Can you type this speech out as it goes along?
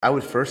I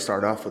would first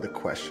start off with a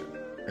question,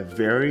 a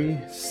very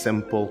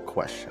simple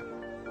question.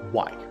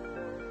 Why?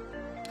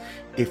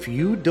 If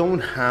you don't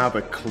have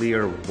a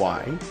clear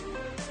why,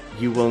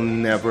 you will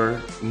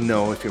never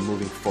know if you're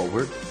moving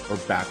forward or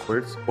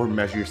backwards or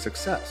measure your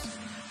success.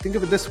 Think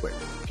of it this way.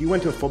 If you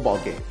went to a football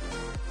game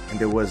and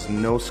there was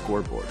no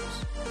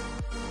scoreboards,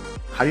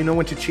 how do you know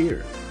when to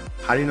cheer?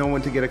 How do you know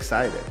when to get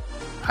excited?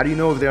 How do you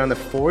know if they're on the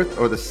fourth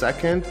or the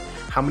second?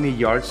 How many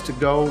yards to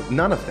go?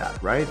 None of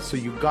that, right? So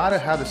you gotta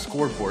have a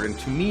scoreboard. And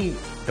to me,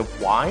 the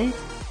why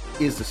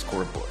is the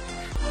scoreboard.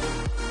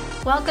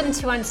 Welcome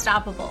to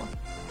Unstoppable,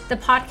 the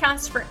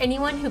podcast for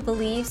anyone who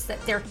believes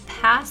that their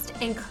past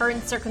and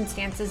current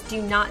circumstances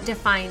do not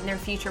define their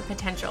future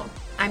potential.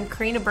 I'm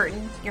Karina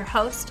Burton, your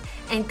host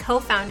and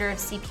co-founder of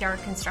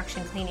CPR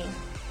Construction Cleaning.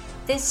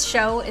 This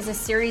show is a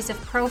series of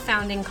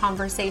profounding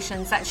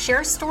conversations that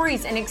share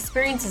stories and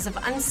experiences of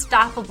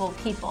unstoppable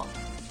people.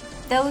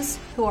 Those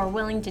who are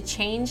willing to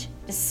change,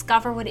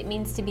 discover what it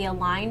means to be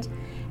aligned,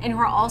 and who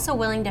are also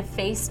willing to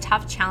face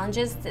tough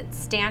challenges that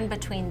stand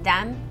between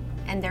them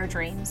and their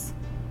dreams.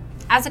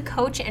 As a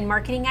coach and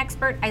marketing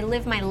expert, I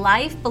live my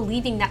life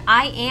believing that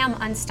I am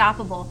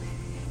unstoppable.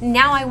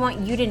 Now I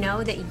want you to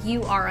know that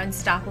you are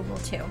unstoppable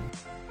too.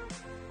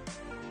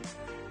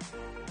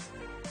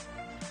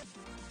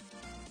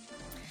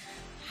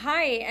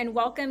 Hi, and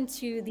welcome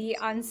to the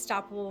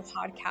Unstoppable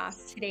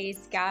podcast.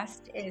 Today's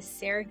guest is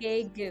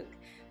Sergei Guk,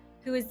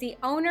 who is the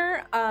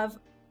owner of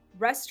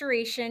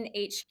Restoration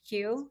HQ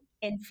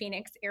in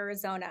Phoenix,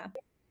 Arizona,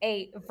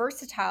 a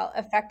versatile,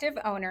 effective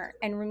owner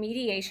and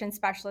remediation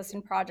specialist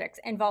in projects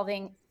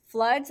involving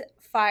floods,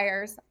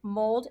 fires,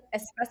 mold,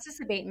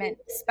 asbestos abatement,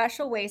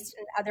 special waste,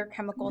 and other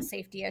chemical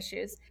safety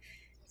issues.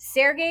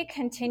 Sergei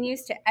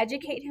continues to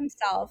educate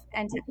himself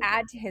and to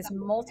add to his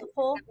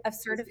multiple of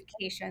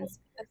certifications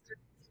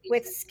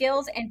with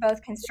skills in both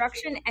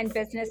construction and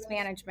business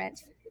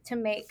management to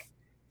make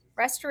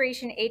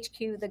Restoration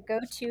HQ the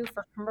go-to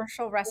for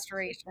commercial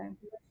restoration.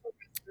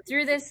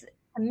 Through this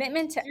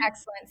commitment to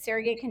excellence,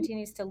 Sergei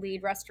continues to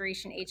lead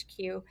Restoration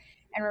HQ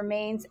and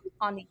remains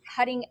on the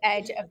cutting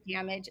edge of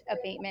damage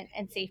abatement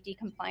and safety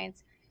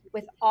compliance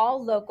with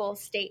all local,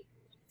 state,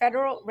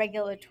 federal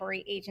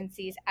regulatory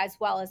agencies, as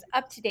well as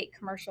up-to-date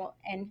commercial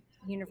and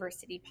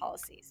university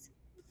policies.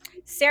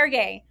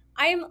 Sergei,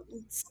 I am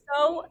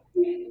so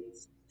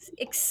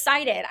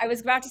excited. I was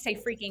about to say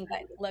freaking,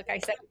 but look, I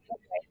said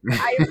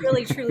I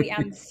really, truly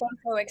am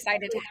so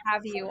excited to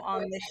have you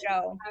on the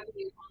show.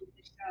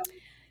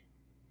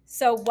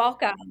 So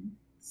welcome.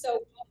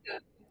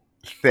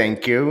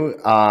 Thank you.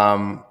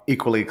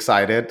 Equally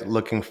excited.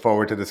 Looking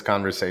forward to this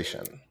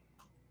conversation.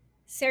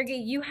 Sergei,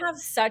 you have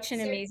such an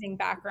amazing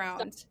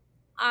background.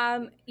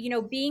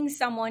 Being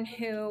someone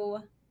who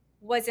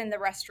was in the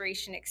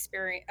restoration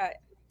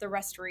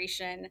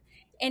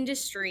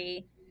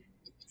industry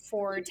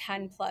for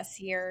 10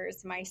 plus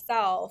years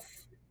myself,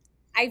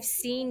 I've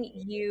seen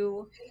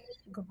you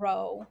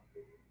grow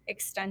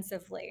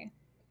extensively,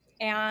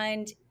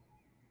 and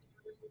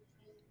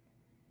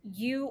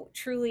you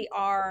truly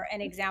are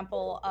an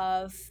example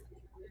of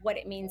what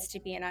it means to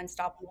be an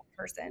unstoppable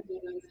person.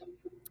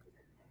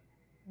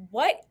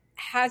 What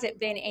has it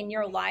been in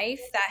your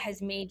life that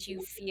has made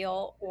you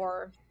feel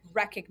or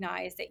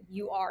recognize that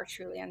you are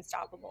truly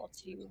unstoppable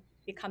to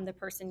become the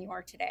person you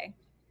are today?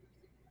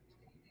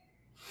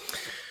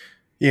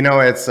 You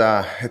know, it's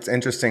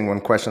interesting when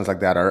questions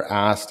like that are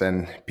asked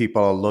and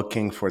people are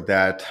looking for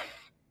that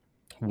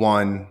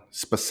one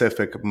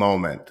specific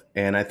moment.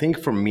 And I think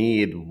for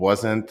me, it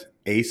wasn't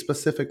a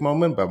specific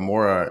moment, but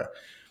more a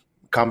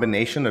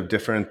combination of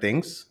different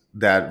things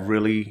that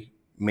really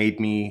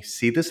made me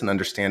see this and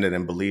understand it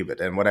and believe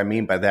it. And what I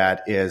mean by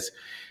that is,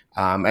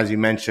 as you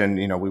mentioned,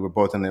 we were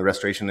both in the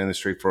restoration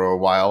industry for a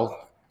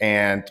while,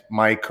 and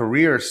my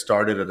career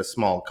started at a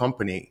small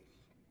company.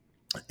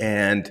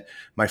 And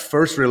my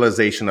first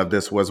realization of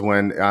this was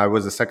when I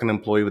was the second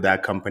employee with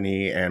that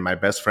company, and my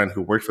best friend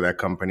who worked for that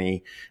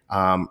company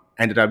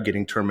ended up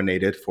getting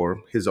terminated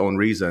for his own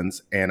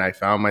reasons. And I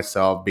found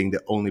myself being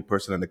the only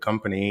person in the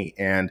company,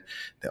 and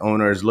the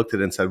owners looked at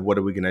it and said, "What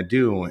are we going to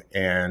do?"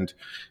 And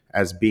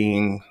as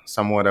being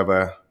somewhat of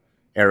a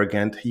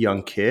arrogant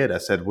young kid, I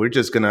said, we're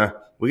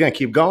gonna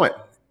keep going.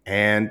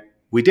 And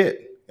we did,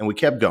 and we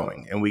kept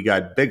going, and we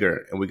got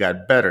bigger, and we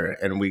got better,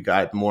 and we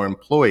got more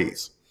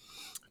employees.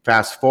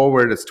 Fast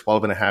forward, it's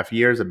 12 and a half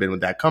years I've been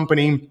with that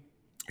company,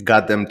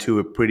 got them to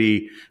a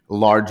pretty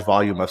large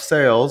volume of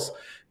sales,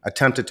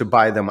 attempted to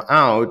buy them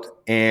out,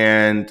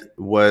 and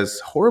was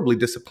horribly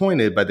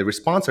disappointed by the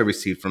response I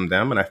received from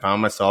them. And I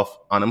found myself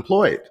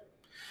unemployed.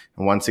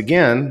 And once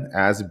again,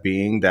 as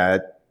being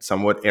that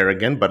somewhat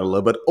arrogant, but a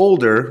little bit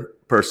older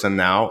person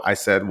now, I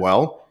said,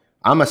 well,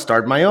 I'm going to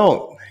start my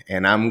own,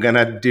 and I'm going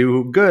to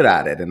do good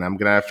at it, and I'm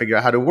going to figure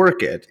out how to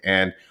work it.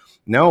 And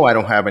no, I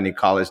don't have any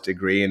college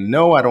degree, and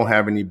no, I don't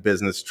have any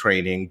business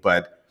training,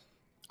 but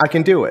I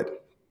can do it.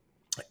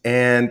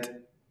 And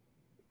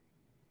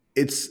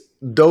it's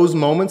those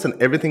moments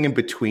and everything in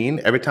between,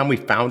 every time we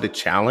found a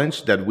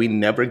challenge, that we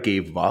never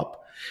gave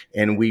up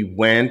and we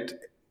went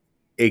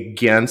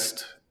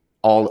against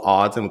all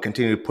odds and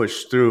continue to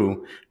push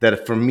through,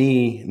 that for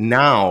me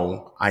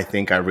now, I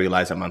think I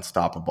realize I'm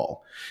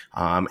unstoppable.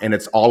 And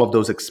it's all of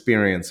those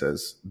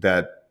experiences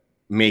that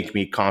make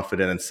me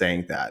confident in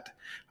saying that.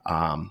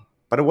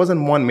 But it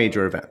wasn't one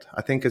major event.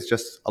 I think it's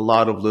just a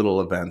lot of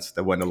little events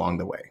that went along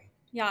the way.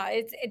 Yeah,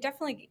 it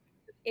definitely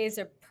is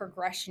a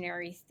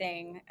progressionary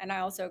thing, and I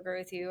also agree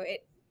with you.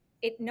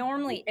 It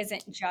normally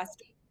isn't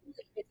just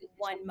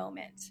one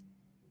moment.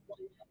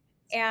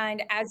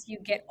 And as you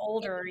get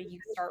older, you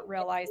start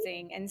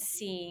realizing and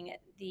seeing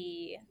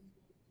the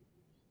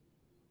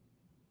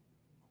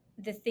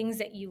things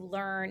that you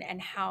learn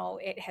and how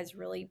it has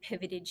really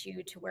pivoted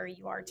you to where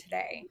you are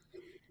today.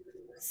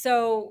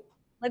 So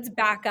let's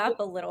back up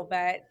a little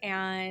bit.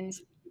 And,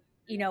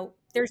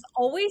 there's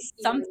always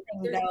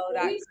something, though,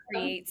 that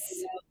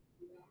creates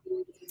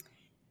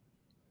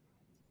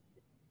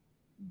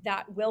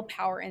that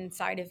willpower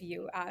inside of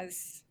you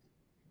as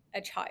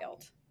a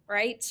child,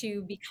 right?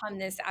 To become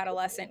this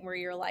adolescent where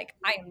you're like,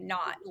 I am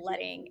not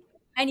letting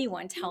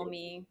anyone tell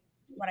me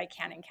what I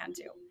can and can't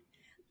do.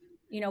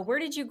 Where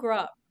did you grow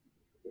up?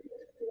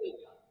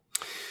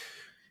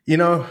 You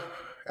know,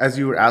 as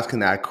you were asking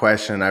that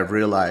question, I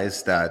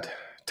realized that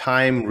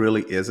time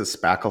really is a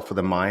spackle for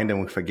the mind and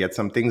we forget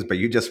some things, but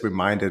you just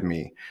reminded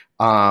me.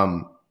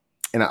 Um,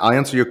 and I'll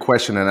answer your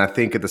question. And I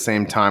think at the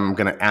same time, I'm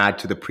going to add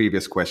to the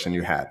previous question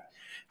you had.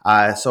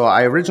 So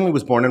I originally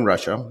was born in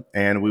Russia,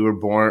 and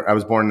I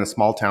was born in a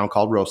small town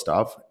called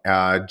Rostov,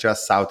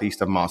 just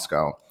southeast of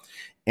Moscow.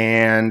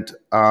 And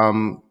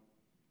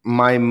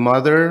my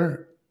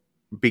mother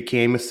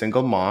became a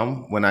single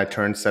mom when I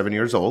turned 7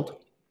 years old.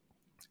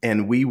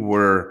 And we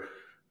were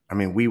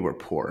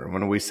poor.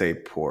 When we say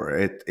poor,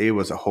 it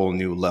was a whole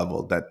new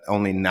level that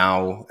only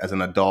now, as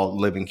an adult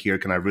living here,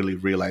 can I really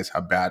realize how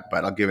bad.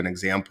 But I'll give an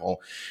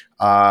example.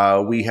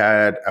 We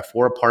had a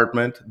 4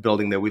 apartment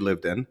building that we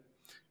lived in.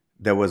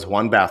 There was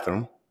one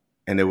bathroom,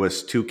 and there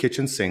was 2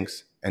 kitchen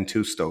sinks and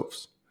 2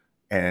 stoves,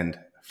 and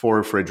 4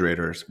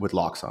 refrigerators with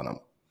locks on them.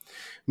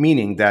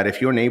 Meaning that if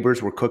your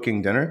neighbors were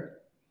cooking dinner,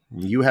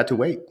 you had to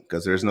wait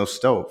because there's no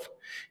stove.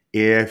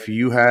 If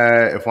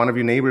one of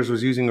your neighbors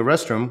was using a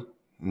restroom,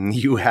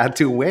 you had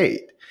to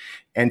wait.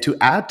 And to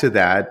add to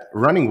that,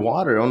 running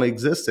water only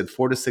existed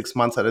 4 to 6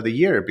 months out of the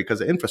year because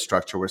the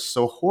infrastructure was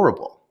so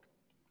horrible.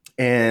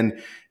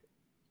 And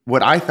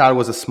what I thought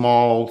was a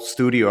small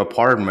studio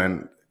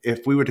apartment,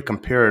 if we were to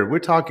compare it, we're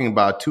talking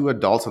about 2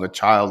 adults and a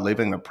child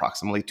living in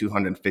approximately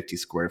 250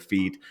 square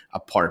feet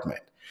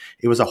apartment.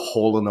 It was a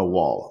hole in the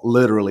wall,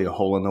 literally a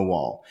hole in the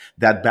wall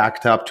that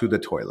backed up to the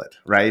toilet,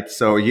 right?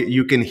 So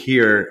you can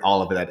hear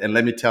all of that. And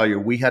let me tell you,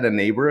 we had a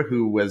neighbor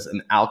who was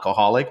an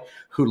alcoholic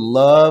who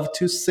loved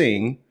to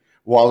sing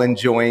while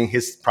enjoying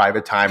his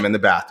private time in the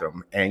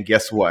bathroom. And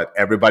guess what?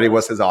 Everybody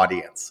was his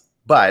audience.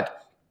 But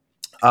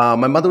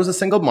my mother was a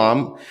single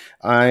mom,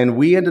 and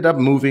we ended up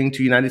moving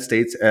to United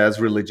States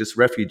as religious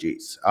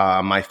refugees.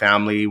 My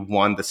family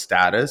won the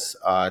status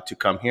to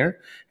come here,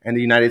 and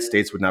the United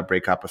States would not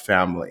break up a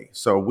family.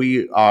 So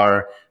we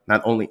are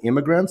not only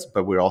immigrants,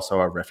 but we're also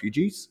our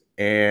refugees,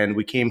 and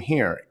we came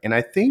here. And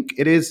I think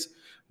it is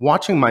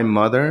watching my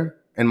mother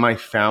and my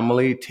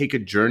family take a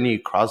journey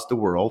across the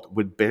world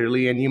with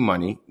barely any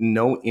money,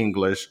 no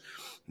English,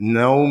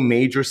 no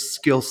major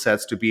skill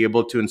sets to be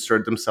able to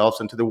insert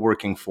themselves into the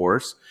working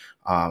force.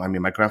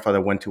 My grandfather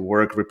went to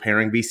work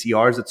repairing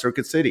VCRs at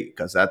Circuit City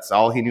because that's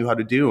all he knew how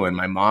to do. And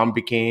my mom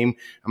became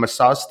a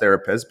massage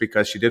therapist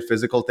because she did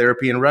physical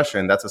therapy in Russia,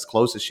 and that's as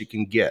close as she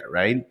can get,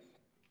 right?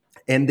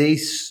 And they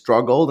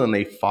struggled and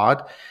they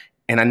fought,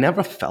 and I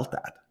never felt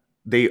that.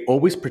 They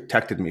always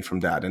protected me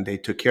from that, and they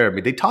took care of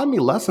me. They taught me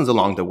lessons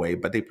along the way,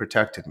 but they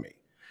protected me.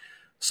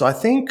 So I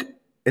think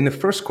in the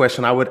first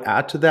question, I would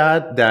add to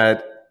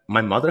that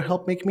my mother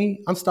helped make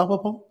me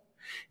unstoppable.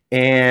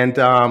 And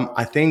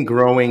I think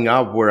growing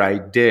up where I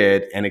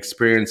did and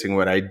experiencing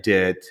what I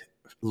did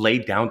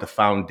laid down the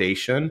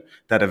foundation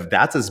that if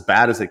that's as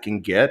bad as it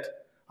can get,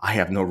 I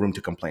have no room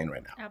to complain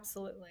right now.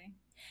 Absolutely.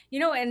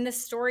 And the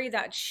story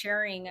that's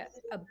sharing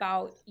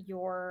about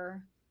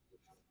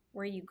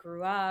where you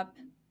grew up,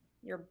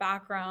 your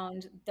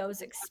background,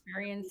 those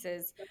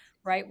experiences,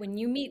 right? When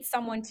you meet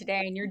someone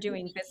today and you're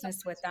doing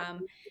business with them,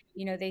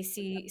 they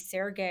see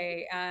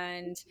Sergey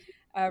and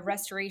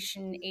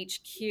Restoration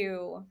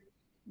HQ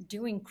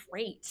doing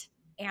great,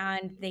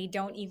 and they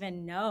don't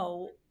even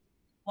know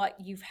what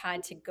you've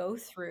had to go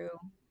through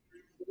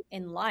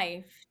in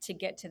life to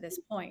get to this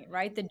point,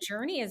 right? The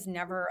journey is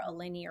never a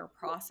linear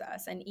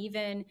process. And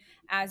even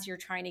as you're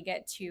trying to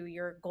get to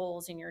your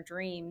goals and your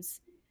dreams,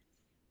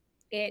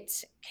 it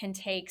can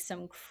take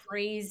some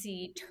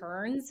crazy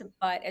turns,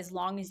 but as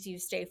long as you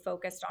stay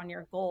focused on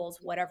your goals,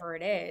 whatever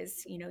it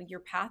is,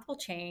 your path will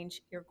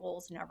change, your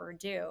goals never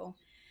do.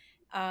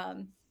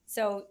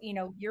 So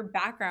your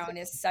background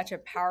is such a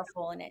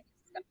powerful and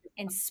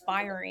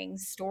inspiring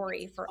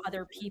story for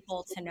other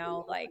people to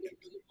know, like,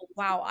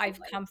 wow, I've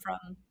come from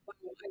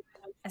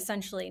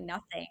essentially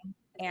nothing,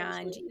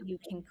 and you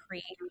can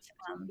create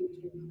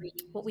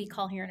what we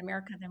call here in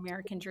America the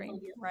American dream,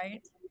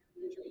 right?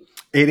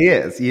 It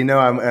is, and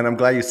I'm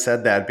glad you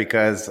said that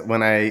because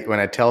when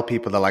I tell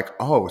people, they're like,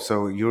 "Oh,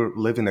 so you're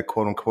living the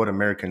quote unquote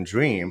American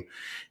dream,"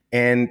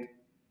 and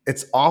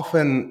it's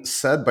often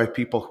said by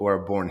people who are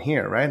born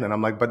here, right? And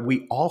I'm like, "But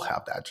we all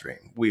have that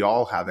dream. We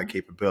all have that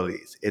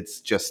capabilities. It's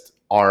just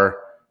the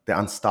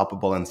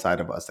unstoppable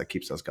inside of us that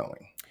keeps us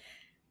going."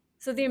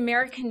 So the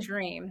American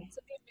dream,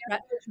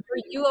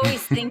 were you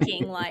always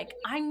thinking like,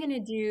 I'm gonna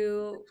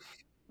do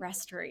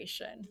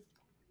restoration?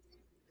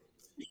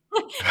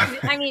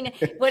 I mean,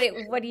 what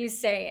do you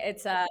say?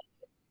 It's a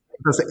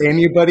Does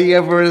anybody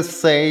ever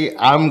say,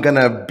 I'm going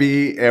to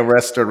be a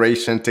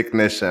restoration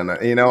technician?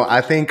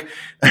 I think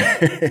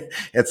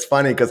it's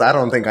funny because I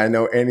don't think I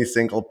know any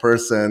single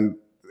person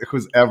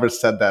who's ever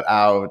said that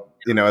out,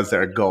 as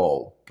their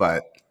goal.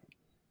 But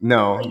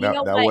no, but you that,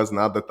 know that what? was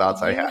not the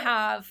thoughts I You had.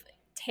 have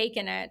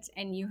taken it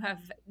and you have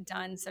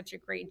done such a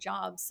great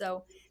job.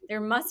 So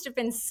there must have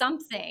been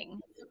something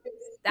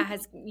that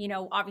has,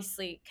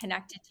 obviously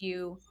connected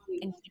you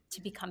and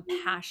to become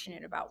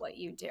passionate about what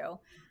you do.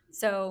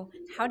 So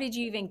how did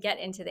you even get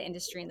into the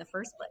industry in the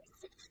first place?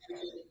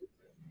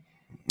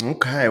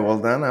 Okay, well,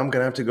 then I'm going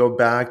to have to go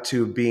back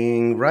to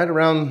being right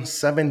around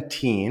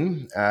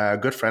 17. A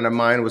good friend of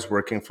mine was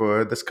working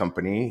for this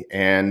company,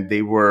 and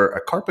they were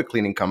a carpet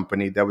cleaning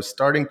company that was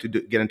starting to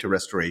get into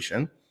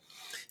restoration.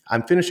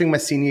 I'm finishing my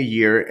senior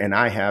year and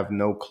I have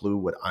no clue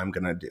what I'm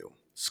going to do.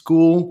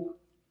 School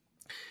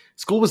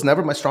was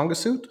never my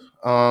strongest suit.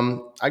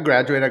 I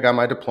graduated, I got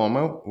my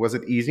diploma. Was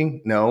it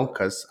easy? No,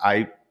 because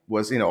I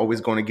was,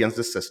 always going against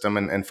the system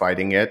and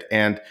fighting it.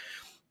 And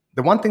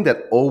the one thing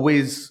that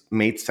always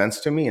made sense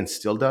to me and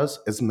still does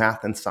is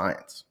math and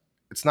science.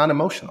 It's not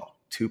emotional.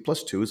 Two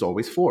plus two is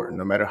always four.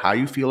 No matter how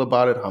you feel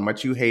about it, how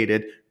much you hate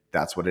it,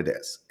 that's what it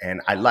is. And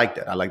I liked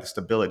it. I like the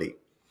stability.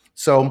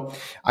 So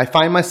I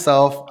find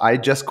myself, I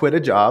just quit a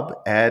job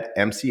at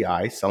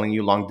MCI, selling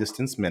you long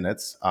distance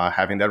minutes,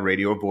 having that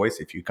radio voice.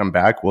 If you come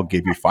back, we'll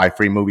give you 5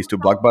 free movies to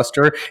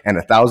Blockbuster and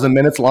 1,000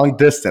 minutes long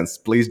distance.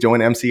 Please join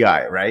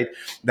MCI, right?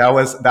 That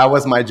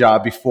was my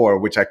job before,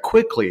 which I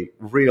quickly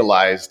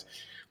realized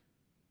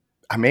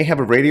I may have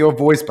a radio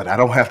voice, but I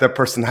don't have the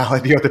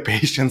personality or the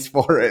patience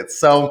for it.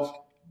 So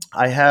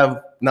I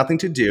have nothing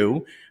to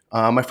do.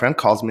 My friend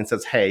calls me and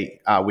says, "Hey,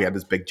 we have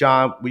this big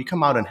job. Will you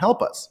come out and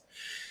help us?"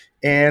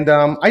 And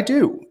I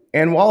do.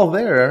 And while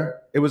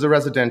there, it was a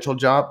residential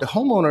job. The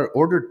homeowner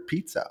ordered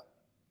pizza.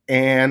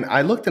 And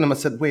I looked at him and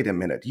said, "Wait a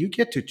minute, you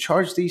get to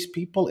charge these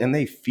people and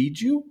they feed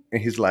you?"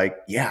 And he's like,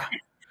 "Yeah."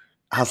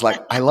 I was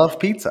like, "I love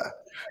pizza."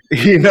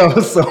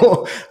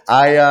 So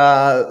I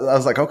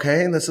was like,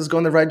 okay, this is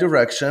going the right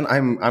direction.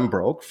 I'm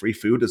broke. Free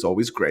food is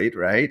always great,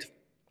 right?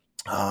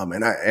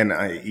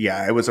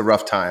 Yeah, it was a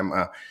rough time.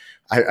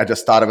 I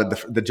just thought of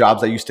it. The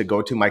jobs I used to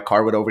go to, my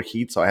car would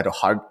overheat, so I had to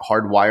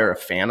hardwire a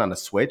fan on a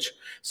switch.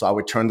 So I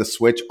would turn the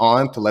switch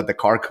on to let the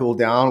car cool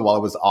down while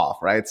it was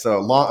off, right?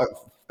 So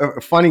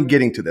funny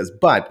getting to this,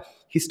 but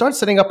he starts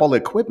setting up all the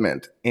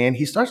equipment, and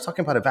he starts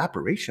talking about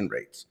evaporation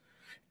rates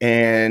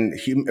and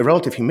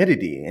relative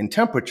humidity and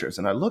temperatures.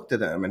 And I looked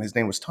at him, and his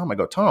name was Tom. I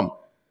go, "Tom,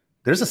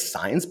 there's a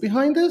science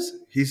behind this?"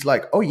 He's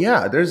like, "Oh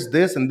yeah, there's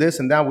this and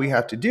that we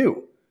have to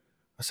do."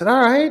 I said,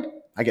 "All right,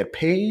 I get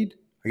paid,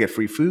 I get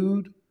free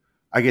food,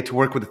 I get to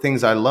work with the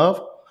things I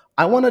love.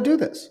 I want to do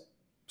this."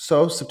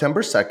 So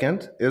September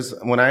 2nd is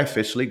when I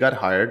officially got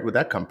hired with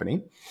that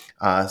company.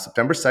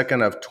 September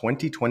 2nd of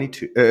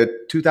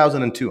 2022,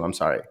 2002, I'm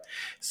sorry.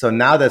 So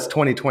now that's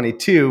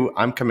 2022,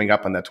 I'm coming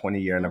up on that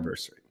 20-year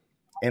anniversary.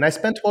 And I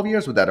spent 12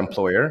 years with that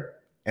employer,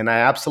 and I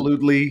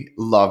absolutely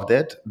loved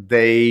it.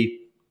 They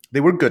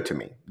were good to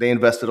me. They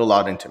invested a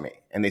lot into me,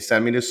 and they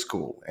sent me to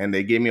school, and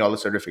they gave me all the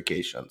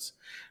certifications.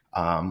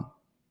 Um,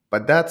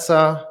 but that's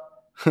how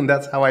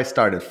I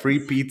started. Free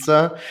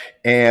pizza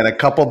and a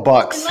couple And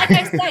bucks. like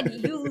I said,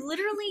 you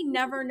literally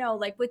never know.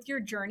 Like with your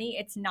journey,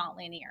 it's not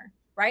linear,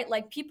 right?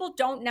 Like people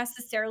don't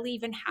necessarily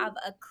even have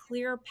a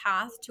clear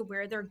path to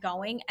where they're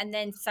going. And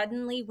then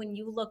suddenly when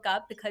you look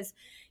up, because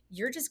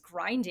you're just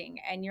grinding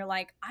and you're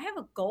like, I have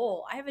a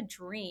goal, I have a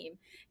dream.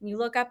 And you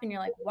look up and you're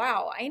like,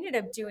 wow, I ended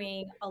up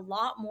doing a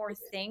lot more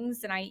things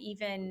than I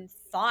even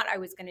thought I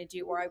was going to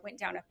do, or I went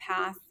down a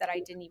path that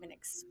I didn't even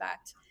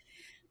expect.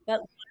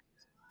 But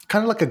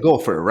Kind of like a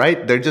gopher,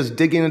 right? They're just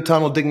digging a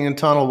tunnel, digging a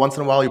tunnel. Once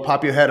in a while, you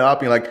pop your head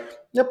up. You're like,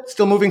 "Yep,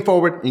 still moving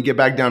forward." And you get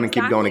back down and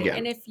keep going exactly. again.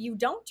 And if you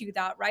don't do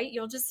that, right,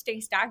 you'll just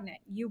stay stagnant.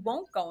 You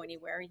won't go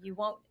anywhere. You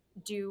won't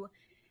do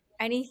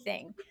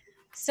anything.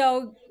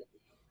 So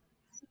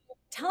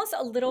tell us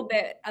a little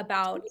bit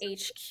about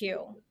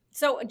HQ.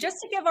 So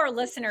just to give our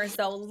listeners,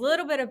 though, a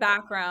little bit of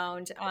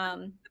background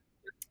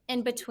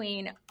in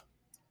between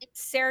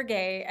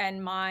Sergey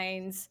and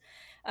mine's,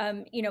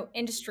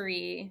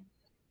 industry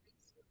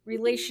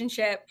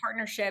relationship,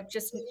 partnership,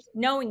 just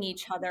knowing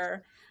each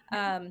other.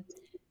 Um,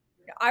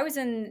 I was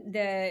in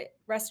the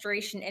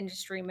restoration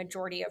industry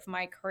majority of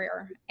my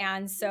career,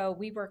 and so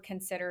we were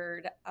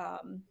considered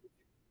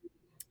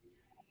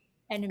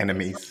enemies.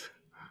 Enemies.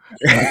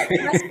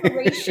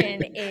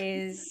 Restoration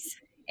is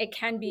it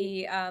can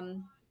be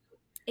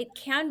it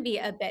can be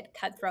a bit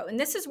cutthroat. And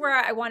this is where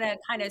I want to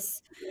kind of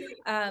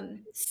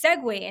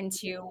segue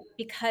into,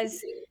 because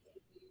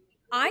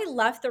I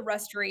left the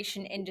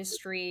restoration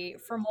industry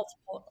for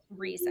multiple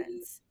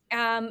reasons.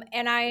 And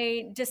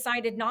I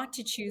decided not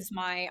to choose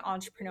my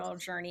entrepreneurial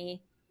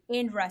journey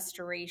in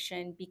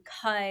restoration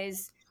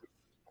because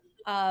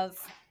of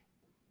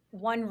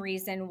one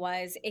reason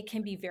was it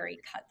can be very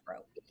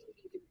cutthroat.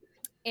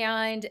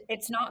 And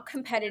it's not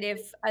competitive.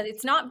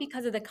 It's not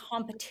because of the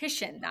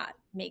competition that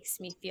makes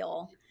me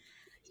feel,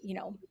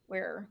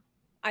 where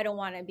I don't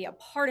want to be a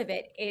part of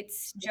it.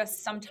 It's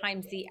just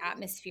sometimes the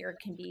atmosphere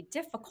can be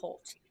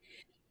difficult.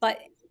 But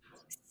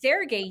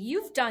Sergey,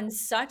 you've done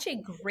such a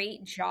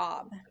great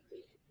job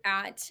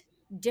at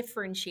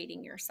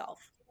differentiating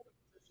yourself,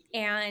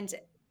 and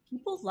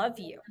people love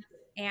you,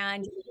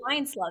 and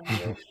clients love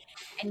you,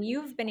 and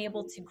you've been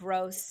able to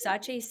grow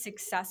such a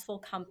successful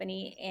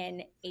company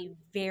in a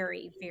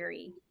very,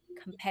 very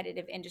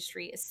competitive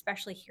industry,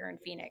 especially here in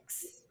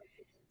Phoenix.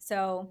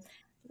 So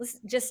let's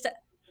just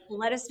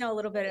let us know a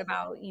little bit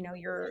about,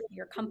 your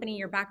company,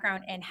 your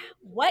background, and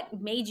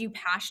what made you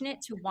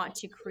passionate to want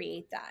to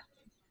create that.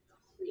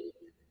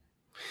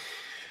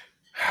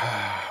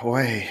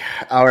 Way.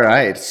 All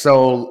right.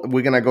 So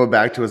we're going to go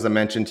back to, as I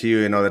mentioned to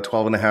you, the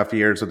 12 and a half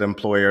years with the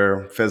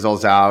employer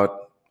fizzles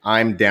out.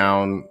 I'm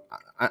down.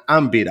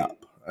 I'm beat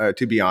up,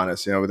 to be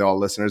honest, with all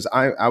listeners.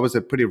 I was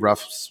a pretty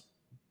rough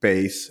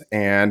space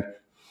and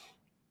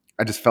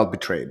I just felt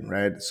betrayed,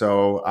 right?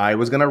 So I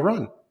was going to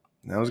run.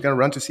 I was going to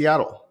run to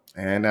Seattle.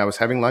 And I was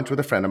having lunch with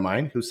a friend of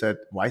mine who said,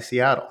 "Why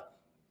Seattle?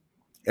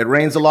 It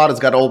rains a lot. It's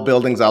got old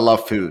buildings. I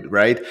love food,"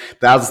 right?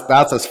 That's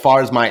as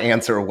far as my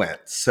answer went.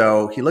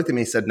 So he looked at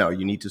me and said, "No,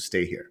 you need to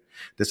stay here.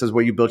 This is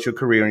where you built your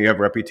career and you have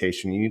a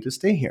reputation. You need to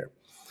stay here."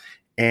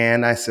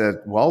 And I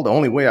said, "Well, the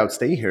only way I would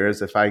stay here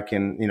is if I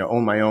can,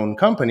 own my own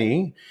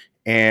company,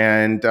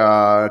 and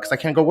because I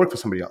can't go work for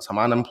somebody else. I'm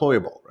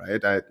unemployable,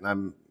 right?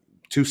 I'm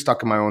too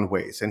stuck in my own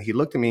ways." And he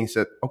looked at me and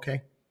said,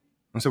 "Okay."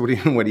 I said, what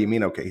do you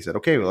mean, okay?" He said,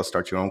 "Okay, well, let's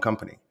start your own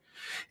company."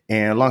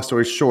 And long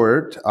story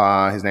short,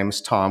 his name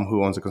is Tom,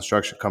 who owns a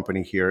construction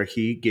company here.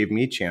 He gave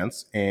me a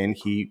chance and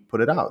he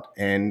put it out.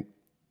 And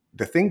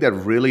the thing that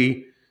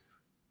really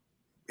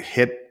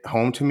hit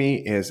home to me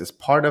is, as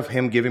part of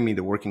him giving me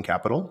the working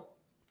capital,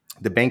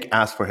 the bank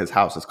asked for his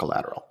house as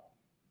collateral.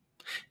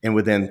 And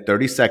within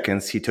 30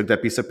 seconds, he took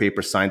that piece of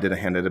paper, signed it,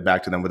 and handed it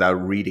back to them without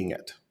reading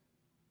it.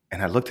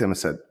 And I looked at him and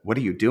said, "What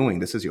are you doing?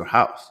 This is your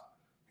house."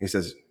 He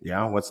says,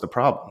 "Yeah, what's the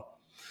problem?"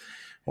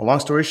 Well, long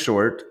story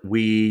short,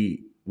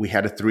 we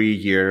had a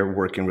 3-year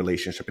working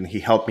relationship, and he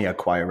helped me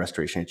acquire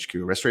Restoration HQ.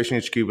 Restoration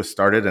HQ was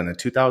started in a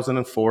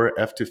 2004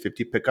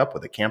 F-250 pickup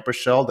with a camper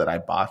shell that I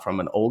bought from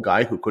an old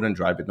guy who couldn't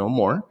drive it no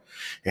more.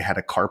 It had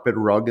a carpet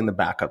rug in the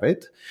back of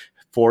it,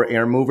 4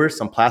 air movers,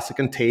 some plastic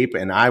and tape,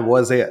 and I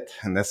was it.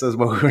 And this is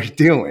what we were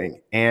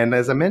doing. And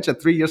as I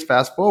mentioned, 3 years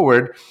fast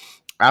forward,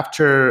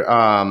 after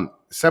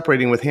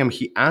separating with him,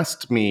 he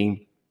asked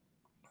me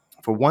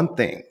for one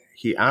thing.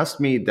 He asked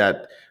me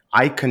that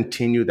I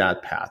continue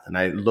that path and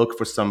I look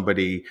for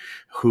somebody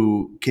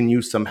who can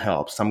use some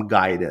help, some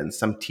guidance,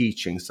 some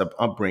teaching, some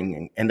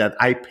upbringing, and that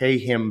I pay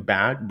him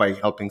back by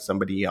helping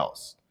somebody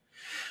else.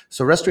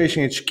 So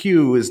Restoration HQ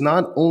is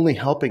not only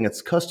helping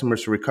its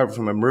customers to recover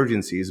from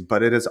emergencies,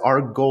 but it is our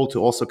goal to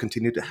also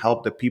continue to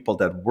help the people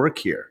that work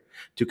here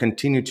to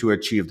continue to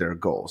achieve their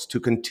goals,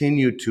 to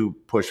continue to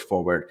push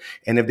forward.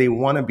 And if they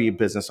want to be a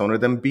business owner,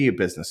 then be a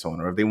business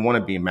owner. If they want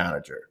to be a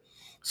manager.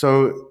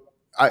 So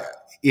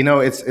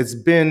it's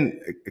been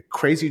a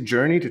crazy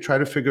journey to try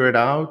to figure it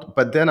out.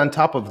 But then on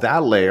top of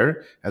that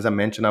layer, as I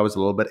mentioned, I was a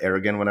little bit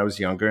arrogant when I was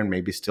younger and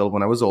maybe still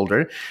when I was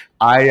older.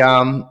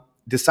 I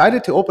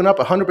decided to open up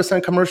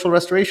 100% commercial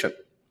restoration.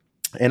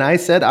 And I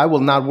said, I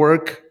will not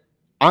work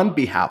on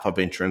behalf of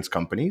insurance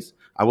companies.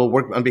 I will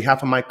work on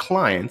behalf of my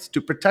clients to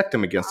protect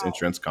them against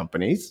insurance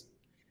companies.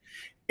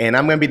 And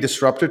I'm going to be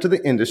disruptive to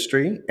the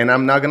industry, and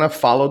I'm not going to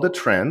follow the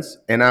trends,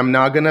 and I'm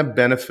not going to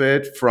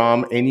benefit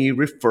from any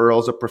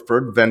referrals or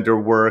preferred vendor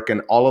work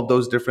and all of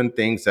those different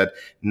things that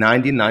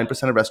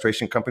 99% of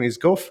restoration companies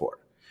go for.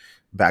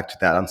 Back to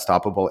that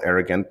unstoppable,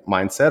 arrogant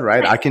mindset,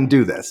 right? I can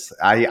do this.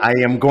 I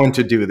am going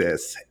to do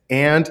this.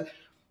 And,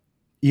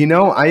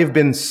 I have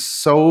been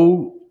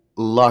so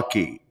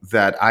lucky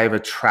that I've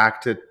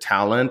attracted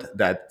talent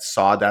that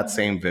saw that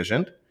same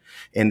vision,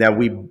 and that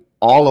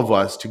all of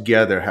us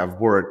together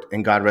have worked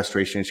and got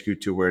Restoration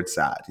HQ to where it's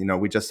at.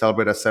 We just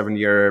celebrated a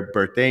 7-year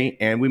birthday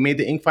and we made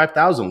the Inc.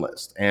 5000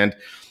 list. And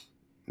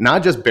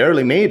not just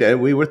barely made it,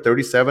 we were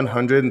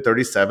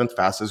 3,737th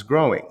fastest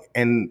growing.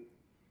 And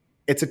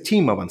it's a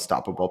team of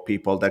unstoppable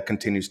people that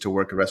continues to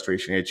work at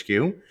Restoration HQ.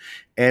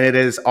 And it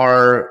is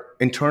our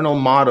internal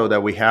motto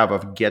that we have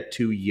of get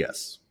to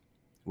yes.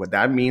 What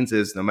that means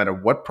is no matter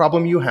what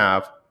problem you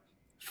have,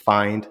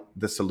 find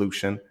the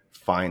solution,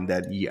 find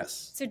that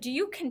yes. So do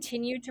you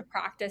continue to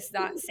practice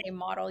that same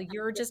model?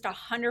 You're just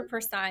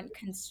 100%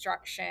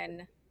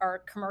 construction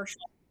or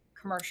commercial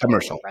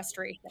Commercial.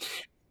 restoration.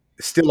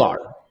 Still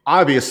are.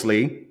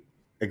 Obviously,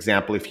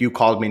 example, if you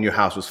called me and your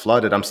house was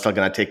flooded, I'm still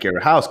going to take care of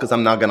your house because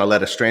I'm not going to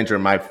let a stranger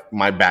in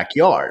my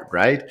backyard,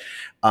 right?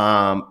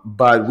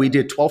 But we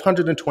did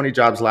 1,220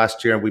 jobs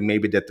last year, and we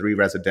maybe did 3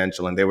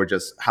 residential, and they were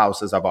just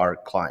houses of our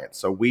clients.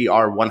 So we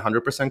are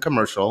 100%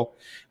 commercial.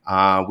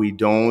 We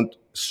don't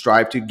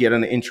strive to get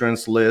on the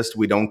insurance list.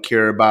 We don't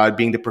care about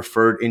being the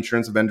preferred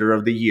insurance vendor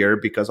of the year,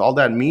 because all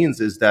that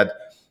means is that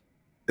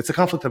it's a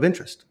conflict of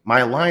interest. My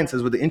alliance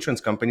is with the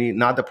insurance company,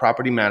 not the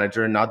property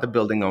manager, not the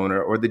building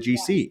owner or the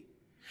GC.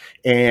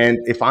 And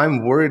if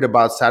I'm worried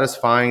about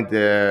satisfying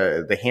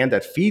the hand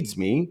that feeds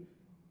me,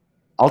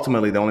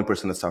 ultimately the only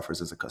person that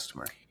suffers is a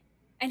customer.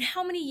 And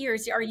how many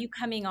years are you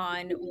coming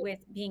on with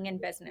being in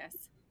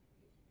business?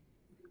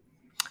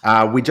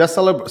 We just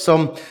celebrate.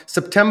 So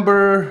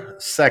September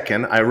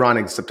 2nd,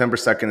 ironic, September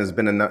 2nd has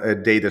been a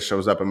day that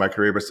shows up in my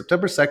career, but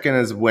September 2nd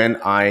is when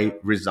I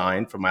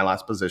resigned from my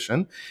last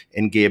position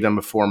and gave them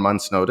a 4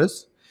 months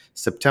notice.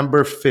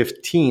 September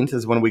 15th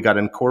is when we got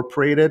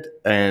incorporated,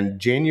 and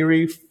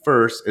January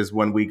 1st is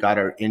when we got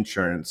our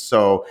insurance.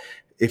 So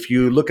if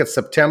you look at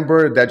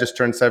September, that just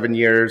turned 7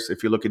 years.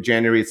 If you look at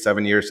January, it's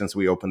 7 years since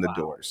we opened the Wow.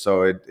 doors.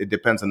 So it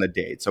depends on the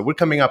date. So we're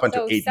coming up onto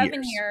So eight 7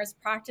 years. years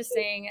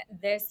practicing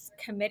this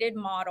committed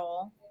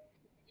model,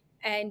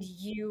 and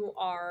you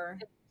are,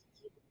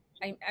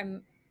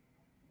 I'm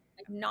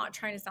not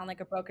trying to sound like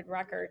a broken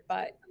record,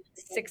 but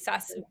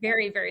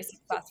very, very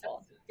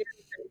successful.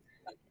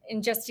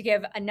 And just to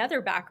give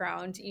another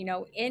background,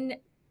 in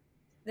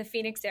the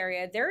Phoenix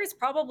area, there is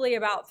probably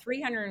about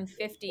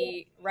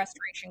 350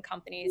 restoration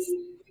companies.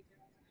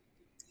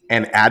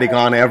 And adding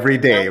on every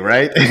day,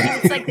 right?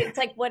 It's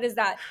like what is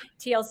that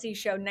TLC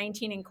show,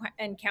 19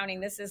 and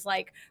counting? This is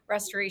like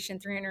restoration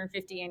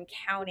 350 and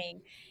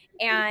counting.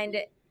 And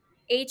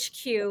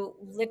HQ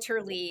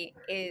literally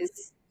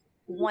is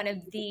one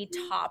of the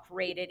top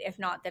rated, if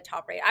not the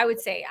top rated. I would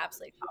say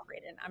absolutely top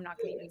rated. I'm not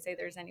going to even say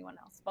there's anyone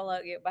else below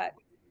you, but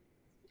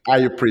I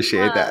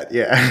appreciate uh, that.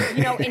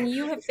 Yeah. and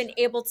you have been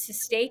able to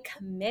stay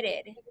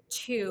committed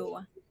to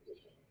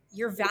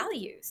your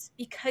values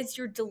because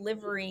you're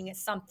delivering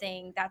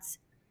something that's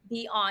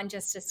beyond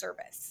just a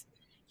service.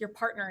 You're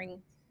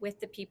partnering with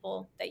the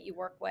people that you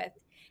work with,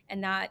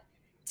 and that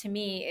to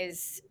me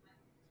is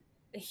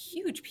a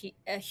huge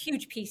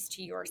piece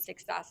to your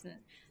success and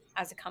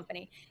as a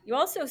company. You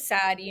also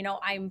said,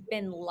 I've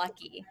been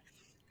lucky,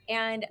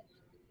 and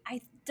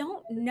I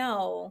don't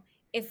know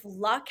if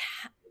luck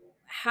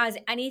has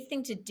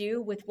anything to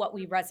do with what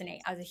we resonate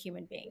as a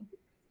human being,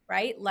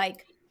 right?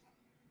 Like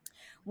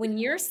when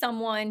you're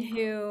someone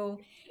who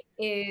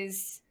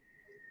is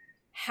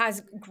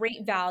has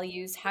great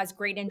values, has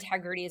great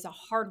integrity, is a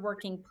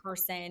hardworking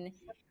person,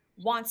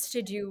 wants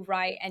to do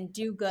right and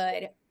do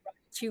good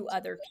to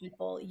other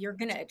people, you're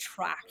going to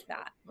attract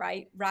that,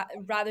 right?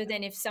 Rather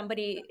than if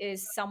somebody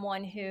is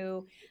someone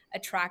who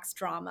attracts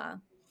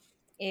drama,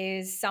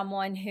 is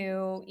someone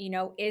who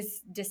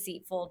is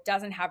deceitful,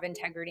 doesn't have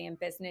integrity in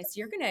business,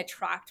 you're going to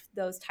attract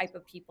those type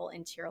of people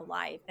into your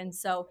life. And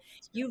so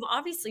you've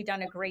obviously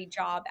done a great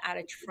job at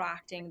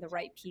attracting the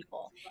right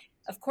people.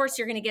 Of course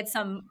you're going to get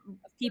some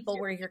people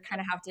where you're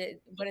kind of have to,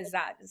 what is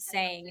that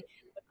saying,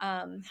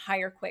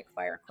 hire quick,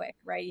 fire quick,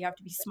 right? You have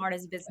to be smart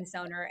as a business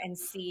owner and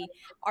see,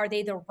 are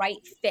they the right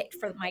fit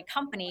for my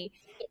company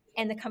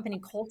and the company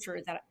culture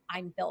that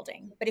I'm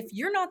building. But if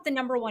you're not the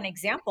number one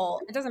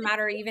example, it doesn't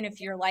matter even if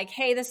you're like,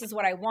 hey, this is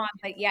what I want.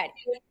 But yet,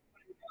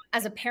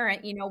 as a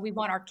parent, we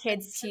want our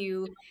kids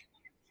to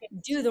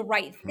do the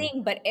right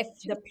thing. But if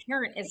the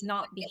parent is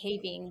not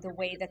behaving the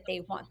way that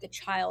they want the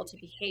child to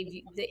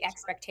behave, the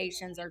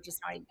expectations are just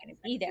not even going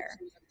to be there.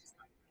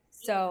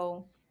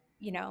 So,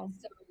 you know,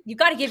 you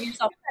got to give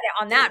yourself credit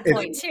on that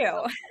point It's,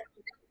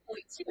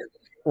 too.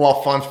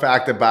 well, fun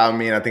fact about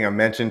me, and I think I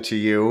mentioned to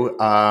you,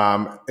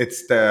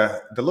 it's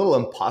the little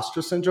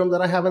imposter syndrome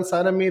that I have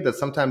inside of me, that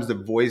sometimes the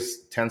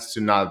voice tends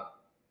to not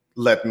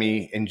let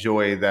me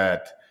enjoy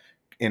that,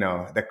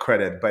 the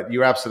credit. But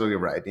you're absolutely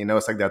right.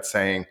 It's like that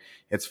saying,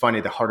 it's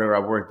funny, the harder I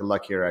work, the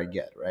luckier I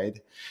get, right?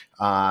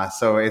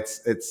 So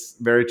it's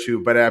very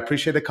true. But I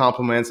appreciate the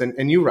compliments,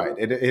 and you're right.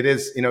 It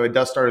is, it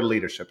does start at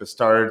leadership. It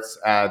starts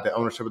at the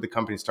ownership of the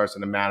company, starts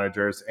in the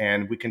managers,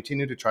 and we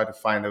continue to try to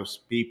find those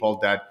people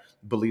that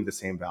believe the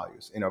same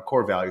values.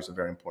 Core values are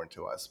very important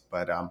to us.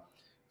 But I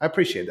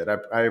appreciate that.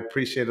 I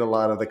appreciate a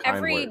lot of the kind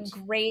Every words.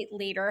 great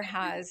leader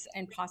has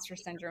imposter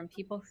syndrome.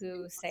 People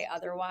who say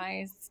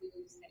otherwise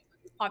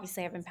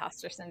obviously have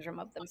imposter syndrome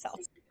of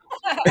themselves.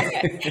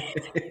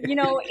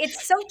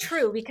 It's so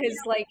true because,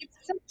 like,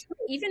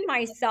 even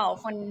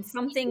myself, when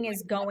something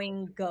is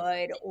going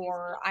good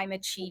or I'm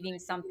achieving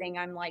something,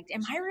 I'm like,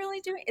 am I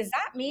really doing, is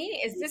that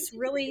me? Is this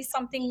really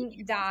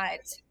something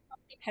that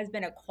has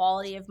been a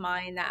quality of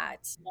mine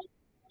that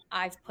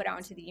I've put out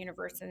into the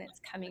universe and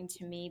it's coming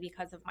to me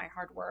because of my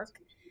hard work?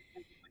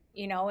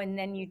 And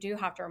then you do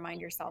have to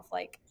remind yourself,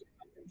 like,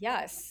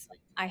 yes,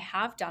 I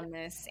have done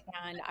this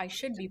and I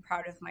should be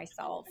proud of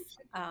myself.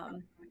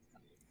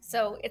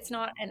 So it's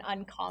not an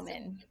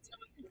uncommon,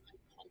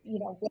 you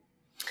know.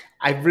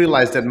 I've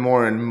realized that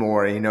more and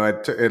more.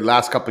 It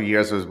last couple of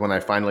years was when I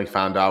finally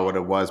found out what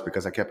it was,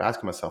 because I kept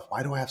asking myself,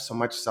 why do I have so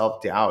much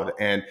self doubt?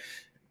 And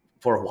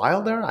for a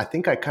while there, I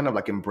think I kind of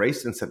like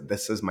embraced and said,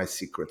 this is my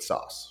secret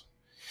sauce.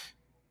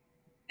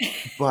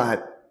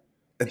 But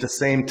at the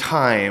same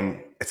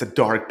time, it's a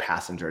dark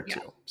passenger Yeah.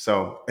 too.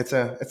 So it's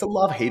a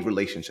love hate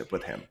relationship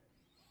with him.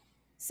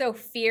 So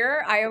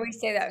fear, I always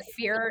say that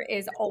fear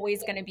is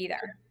always going to be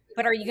there.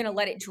 But are you going to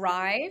let it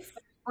drive,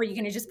 or are you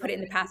going to just put it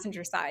in the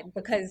passenger side?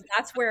 Because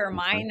that's where Mhm.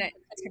 mine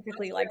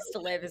typically likes to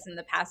live, is in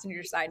the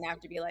passenger side, and I have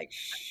to be like,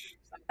 shh,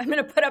 I'm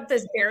going to put up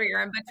this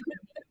barrier in between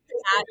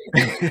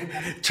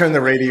that Turn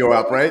the radio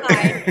up, right?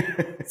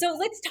 side. So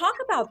let's talk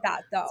about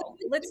that though.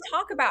 Let's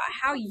talk about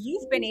how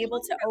you've been able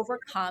to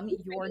overcome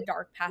your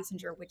dark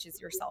passenger, which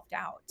is your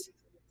self-doubt.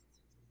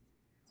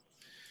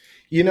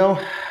 You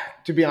know,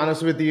 to be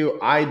honest with you,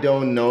 I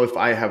don't know if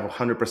I have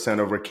 100%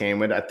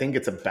 overcame it. I think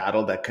it's a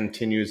battle that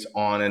continues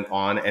on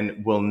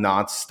and will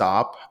not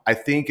stop. I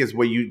think is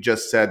what you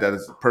just said that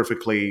is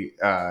perfectly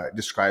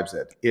describes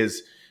it.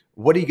 Is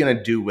what are you going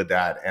to do with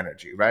that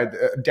energy, right?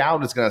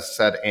 Doubt is going to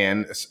set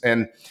in.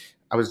 And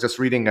I was just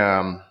reading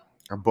a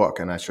book,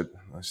 and I should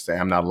say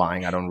I'm not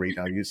lying. I don't read.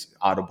 I use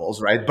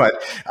audibles, right? But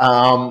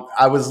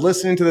I was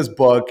listening to this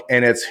book,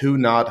 and it's Who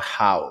Not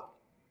How,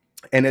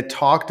 and it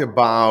talked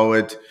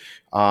about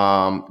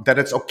that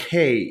it's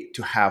okay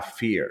to have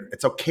fear.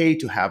 It's okay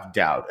to have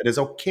doubt. It is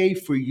okay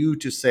for you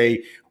to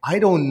say, I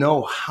don't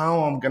know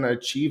how I'm going to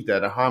achieve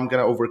that or how I'm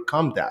going to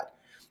overcome that,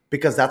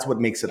 because that's what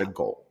makes it a Yeah.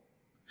 goal.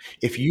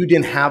 If you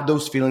didn't have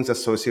those feelings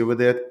associated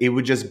with it, it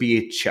would just be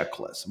a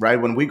checklist, right?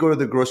 When we go to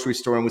the grocery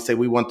store and we say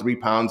we want 3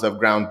 pounds of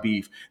ground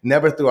beef,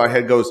 never through our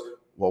head goes,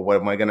 well,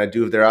 what am I going to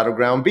do if they're out of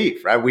ground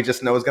beef, right? We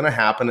just know it's going to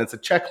happen. It's a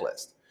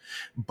checklist.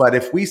 But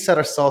if we set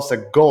ourselves a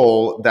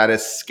goal that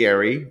is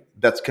scary,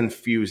 that's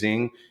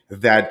confusing,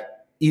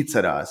 that eats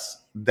at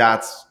us,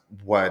 that's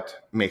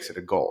what makes it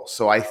a goal.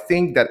 So I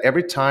think that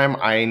every time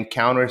I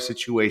encounter a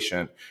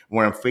situation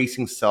where I'm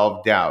facing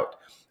self doubt,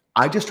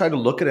 I just try to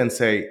look at it and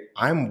say,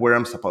 I'm where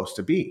I'm supposed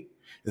to be.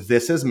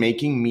 This is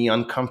making me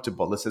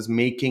uncomfortable. This is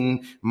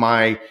making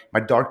my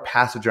dark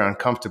passenger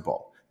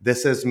uncomfortable.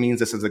 Means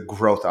this is a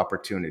growth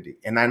opportunity.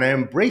 And I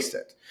embrace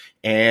it.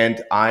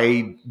 And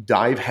I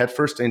dive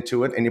headfirst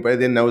into it. Anybody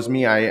that knows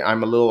me,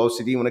 I'm a little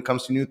OCD when it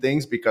comes to new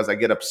things, because I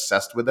get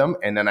obsessed with them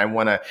and then I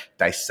want to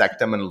dissect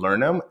them and learn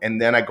them.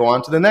 And then I go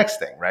on to the next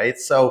thing, right?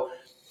 So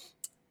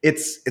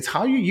it's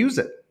how you use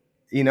it.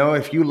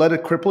 If you let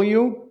it cripple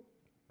you,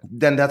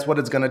 then that's what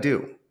it's going to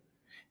do.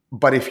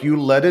 But if you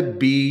let it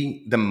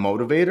be the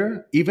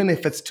motivator, even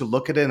if it's to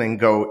look at it and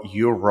go,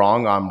 you're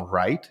wrong, I'm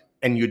right,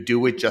 and you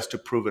do it just to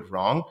prove it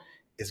wrong,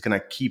 is going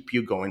to keep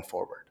you going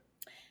forward.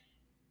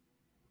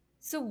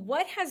 So,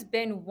 what has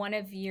been one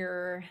of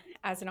your,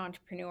 as an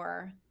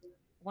entrepreneur,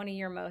 one of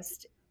your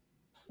most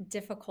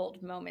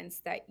difficult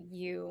moments that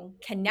you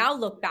can now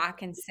look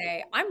back and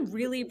say, I'm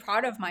really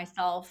proud of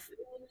myself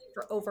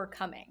for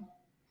overcoming?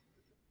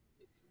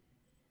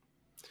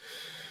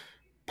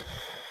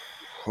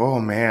 Oh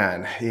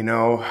man,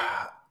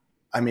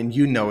 I mean,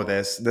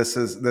 this. This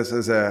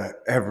is a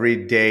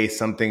everyday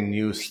something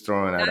new's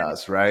thrown at That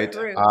us, is right?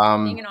 true.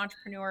 Being an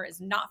entrepreneur is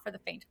not for the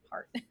faint of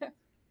heart.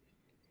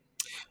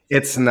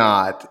 It's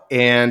not,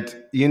 and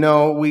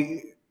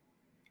we.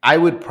 I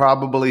would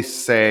probably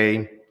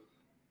say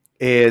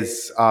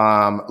is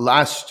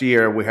last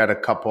year we had a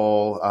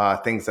couple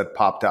things that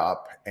popped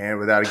up, and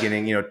without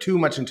getting too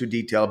much into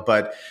detail,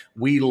 but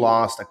we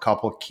lost a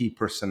couple key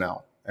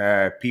personnel,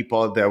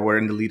 people that were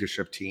in the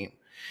leadership team,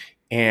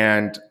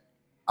 and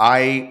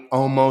I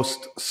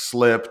almost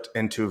slipped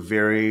into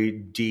very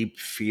deep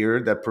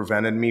fear that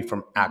prevented me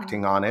from Mhm.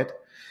 acting on it.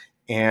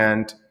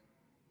 And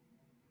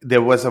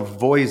there was a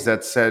voice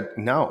that said,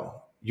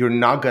 no, you're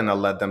not going to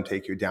let them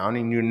take you down,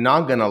 and you're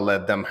not going to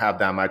let them have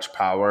that much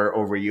power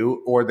over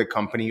you or the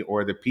company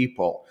or the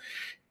people.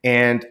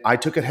 And I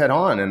took it head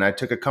on, and I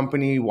took a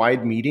company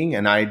wide meeting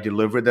and I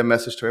delivered the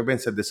message to everybody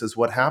and said, this is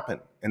what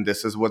happened, and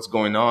this is what's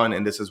going on,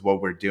 and this is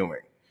what we're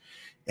doing.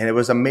 And it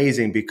was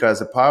amazing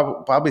because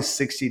probably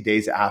 60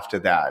 days after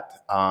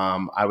that,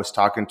 I was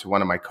talking to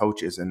one of my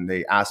coaches and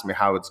they asked me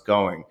how it's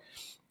going.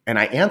 And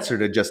I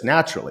answered it just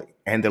naturally.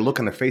 And the look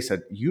on the face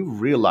said, you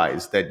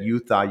realized that you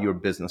thought your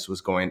business was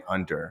going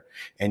under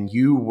and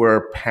you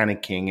were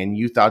panicking and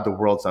you thought the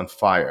world's on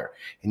fire.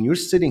 And you're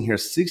sitting here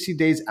 60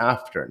 days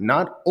after,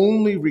 not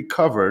only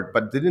recovered,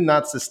 but did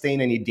not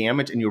sustain any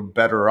damage, and you're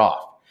better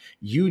off.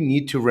 You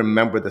need to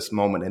remember this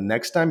moment. And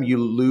next time you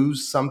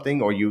lose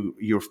something, or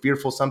you're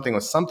fearful something,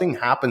 or something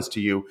happens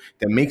to you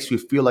that makes you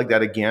feel like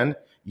that again,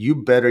 you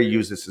better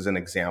use this as an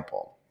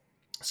example.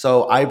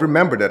 So I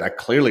remembered it. I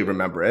clearly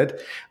remember it.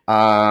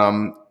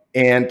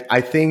 And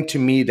I think to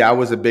me, that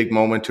was a big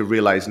moment to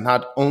realize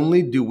not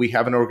only do we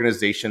have an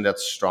organization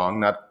that's strong,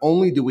 not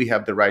only do we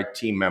have the right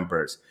team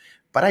members,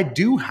 but I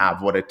do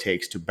have what it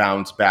takes to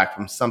bounce back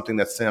from something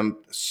that's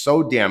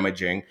so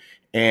damaging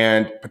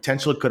and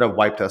potentially could have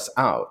wiped us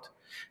out.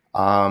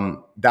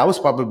 That was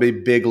probably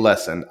a big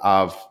lesson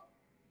of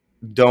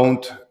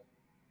don't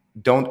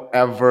Don't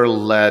ever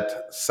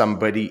let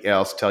somebody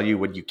else tell you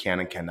what you can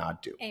and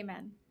cannot do.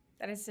 Amen.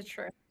 That is the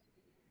truth.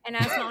 And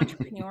as an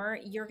entrepreneur,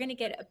 you're going to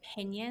get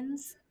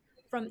opinions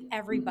from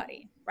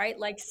everybody, right?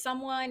 Like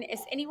someone is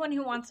anyone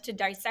who wants to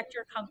dissect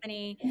your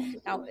company.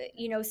 Now,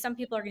 some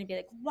people are going to be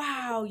like,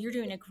 wow, you're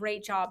doing a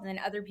great job. And then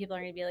other people are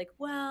going to be like,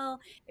 well,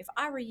 if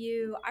I were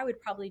you, I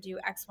would probably do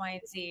X, Y,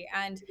 and Z.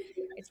 And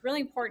it's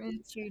really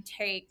important to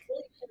take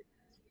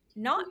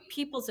not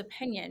people's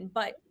opinion,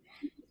 but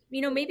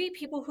maybe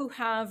people who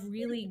have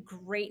really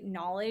great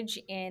knowledge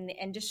in the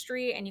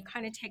industry, and you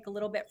kind of take a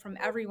little bit from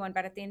everyone,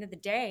 but at the end of the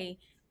day,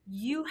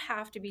 you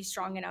have to be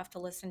strong enough to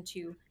listen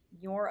to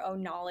your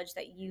own knowledge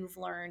that you've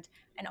learned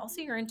and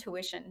also your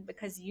intuition,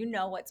 because you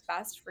know what's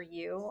best for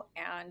you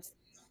and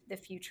the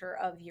future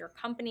of your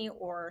company,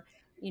 or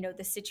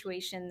the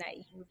situation that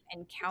you've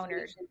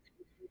encountered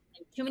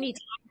too many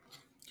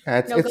times. Yeah,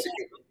 it's, No, go it's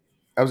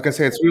I was gonna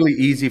say it's really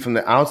easy from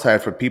the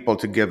outside for people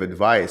to give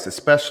advice,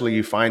 especially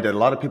you find that a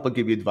lot of people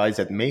give you advice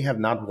that may have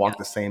not ahead. walked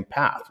the same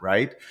path,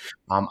 right?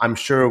 I'm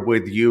sure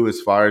with you, as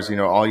far as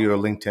all your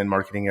LinkedIn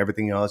marketing,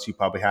 everything else, you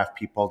probably have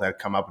people that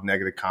come up with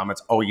negative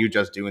comments. Oh, you're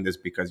just doing this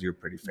because you're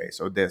pretty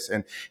face, or this,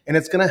 and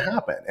it's gonna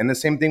happen. And the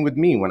same thing with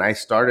me when I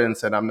started and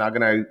said I'm not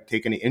gonna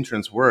take any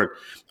insurance work.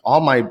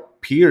 All my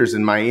peers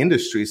in my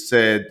industry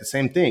said the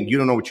same thing. You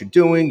don't know what you're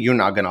doing. You're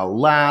not gonna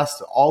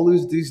last. All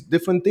these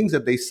different things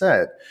that they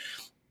said,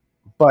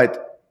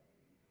 but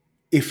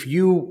if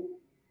you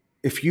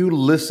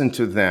listen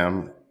to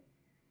them,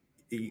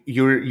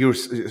 you're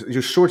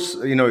short.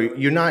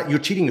 You're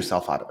cheating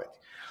yourself out of it.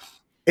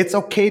 It's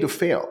okay to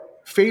fail.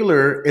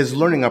 Failure is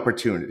learning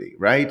opportunity,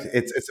 right?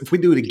 It's if we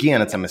do it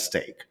again, it's a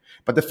mistake.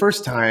 But the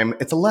first time,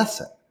 it's a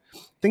lesson.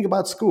 Think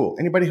about school.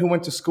 Anybody who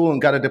went to school and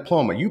got a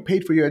diploma, you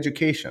paid for your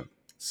education.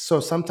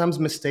 So sometimes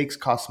mistakes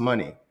cost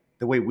money.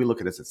 The way we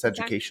look at it, it's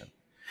Exactly. education.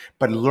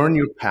 But learn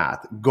your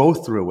path, go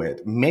through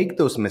it, make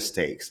those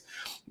mistakes.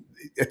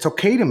 It's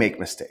okay to make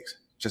mistakes.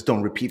 Just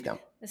don't repeat them.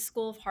 The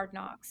school of hard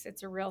knocks,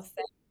 it's a real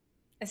thing,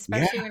 Yeah.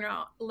 especially when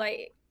you're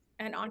like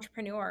an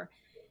entrepreneur.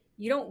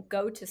 You don't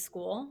go to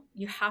school.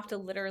 You have to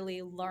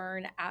literally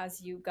learn as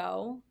you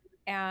go.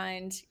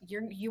 And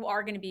you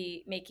are going to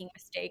be making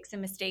mistakes,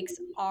 and mistakes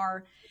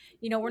are,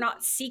 we're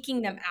not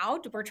seeking them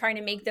out. We're trying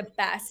to make the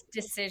best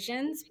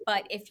decisions.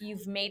 But if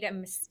you've made a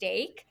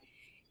mistake,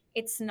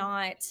 it's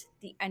not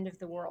the end of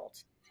the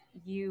world.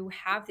 You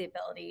have the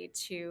ability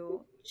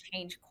to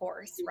change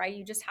course, right?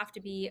 You just have to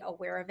be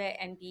aware of it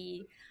and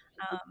be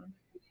um,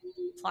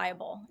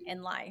 pliable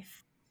in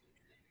life.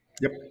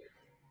 Yep.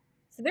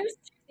 So there's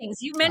two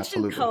things. You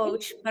mentioned Absolutely.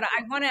 coach, but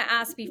I want to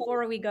ask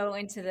before we go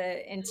into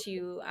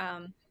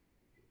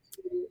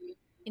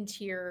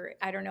your,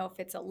 I don't know if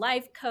it's a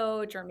life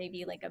coach or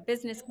maybe like a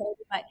business coach,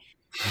 but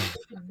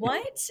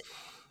what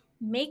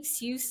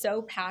makes you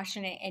so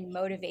passionate and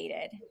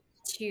motivated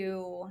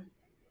to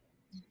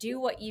do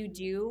what you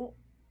do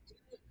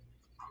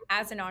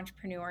as an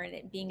entrepreneur, and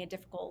it being a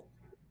difficult,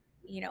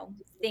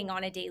 thing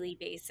on a daily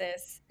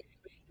basis?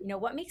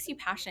 What makes you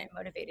passionate and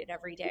motivated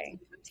every day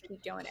to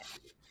keep doing it?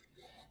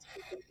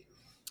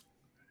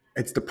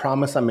 It's the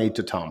promise I made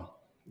to Tom.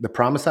 The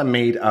promise I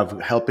made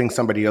of helping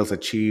somebody else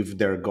achieve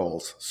their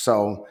goals.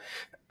 So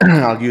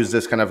I'll use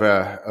this kind of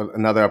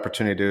another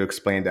opportunity to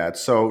explain that.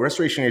 So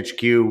Restoration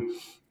HQ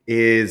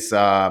is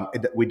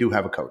we do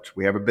have a coach.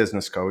 We have a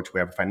business coach. We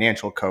have a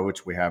financial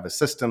coach. We have a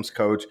systems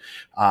coach.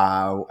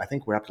 I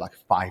think we're up to like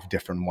 5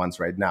 different ones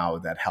right now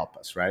that help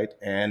us, right?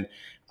 And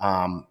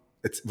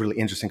it's really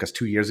interesting because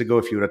 2 years ago,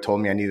 if you would have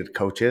told me I needed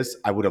coaches,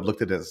 I would have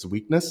looked at it as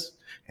weakness.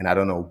 And I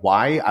don't know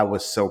why I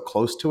was so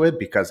close to it,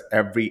 because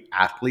every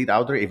athlete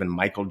out there, even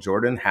Michael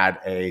Jordan, had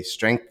a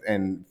strength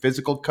and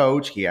physical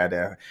coach. He had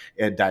a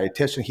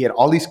dietitian. He had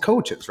all these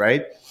coaches,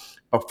 right?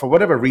 But for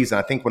whatever reason,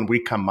 I think when we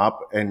come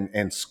up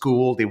in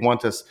school, they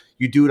want us,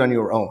 you do it on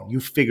your own. You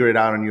figure it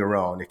out on your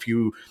own.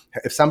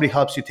 If somebody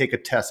helps you take a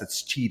test,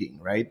 it's cheating,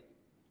 right?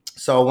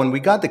 So when we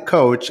got the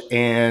coach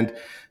and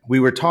we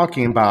were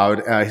talking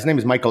about, his name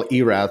is Michael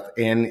Erath,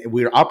 and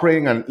we're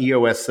operating on an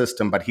EOS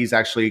system, but he's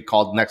actually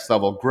called Next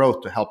Level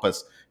Growth to help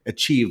us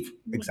achieve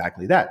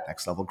exactly that,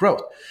 next level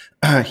growth.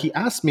 He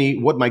asked me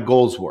what my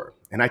goals were,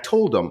 and I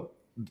told him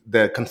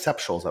the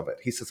conceptuals of it.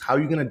 He says, how are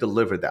you going to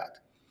deliver that?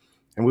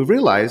 And we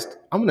realized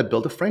I'm going to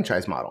build a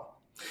franchise model.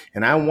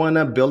 And I want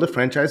to build a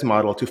franchise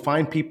model to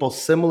find people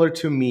similar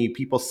to me,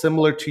 people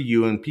similar to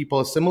you, and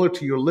people similar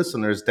to your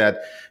listeners that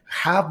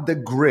have the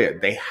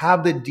grit, they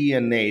have the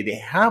DNA, they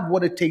have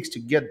what it takes to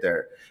get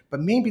there, but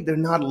maybe they're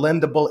not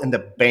lendable in the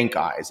bank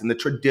eyes, in the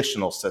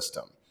traditional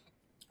system.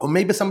 Or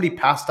maybe somebody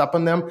passed up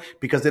on them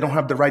because they don't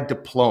have the right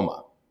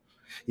diploma.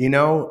 You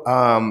know,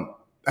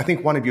 I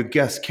think one of your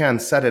guests, Ken,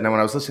 said it, and when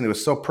I was listening, it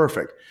was so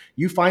perfect.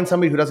 You find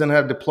somebody who doesn't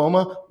have a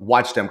diploma,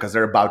 watch them because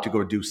they're about to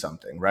go do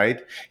something, right?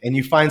 And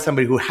you find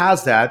somebody who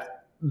has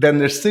that, then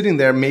they're sitting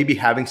there maybe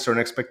having certain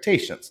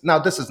expectations. Now,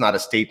 this is not a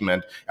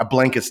statement, a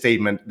blanket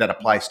statement that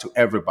applies to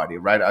everybody,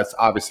 right? It's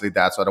obviously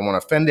that, so I don't want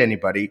to offend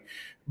anybody,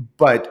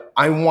 but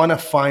I want to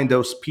find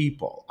those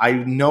people. I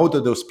know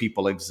that those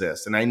people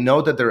exist, and I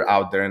know that they're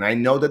out there, and I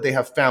know that they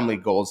have family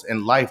goals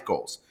and life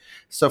goals.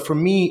 So for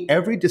me,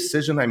 every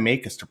decision I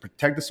make is to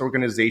protect this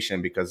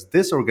organization, because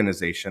this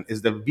organization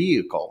is the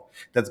vehicle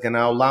that's going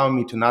to allow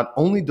me to not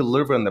only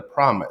deliver on the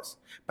promise,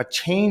 but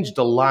change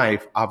the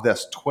life of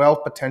this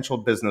 12 potential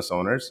business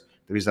owners.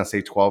 The reason I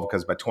say 12,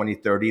 because by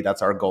 2030,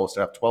 that's our goal, is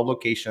to have 12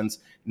 locations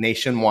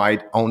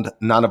nationwide, owned,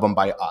 none of them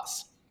by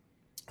us.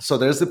 So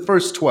there's the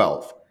first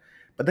 12.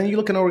 But then you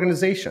look at an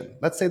organization.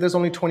 Let's say there's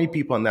only 20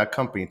 people in that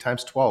company,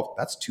 times 12.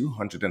 That's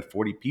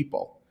 240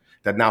 people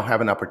that now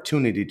have an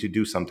opportunity to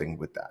do something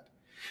with that.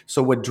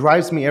 So what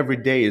drives me every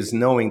day is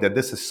knowing that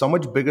this is so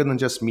much bigger than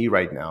just me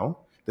right now.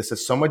 This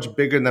is so much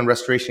bigger than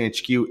Restoration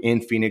HQ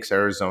in Phoenix,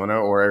 Arizona,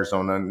 or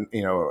Arizona,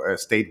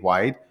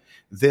 statewide.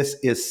 This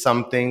is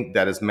something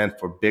that is meant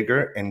for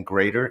bigger and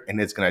greater, and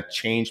it's going to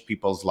change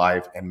people's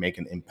life and make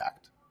an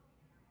impact.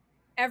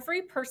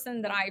 Every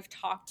person that I've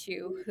talked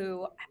to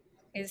who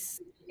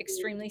is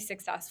extremely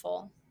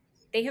successful,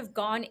 they have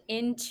gone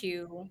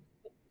into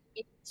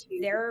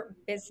their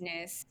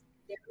business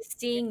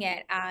seeing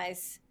it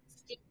as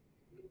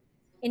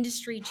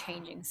industry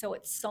changing. So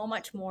it's so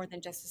much more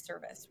than just a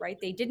service, right?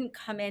 They didn't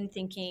come in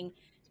thinking,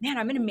 man,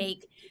 I'm going to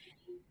make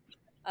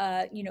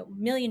 $1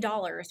 million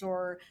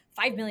or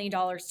 $5 million,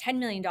 $10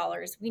 million.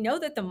 We know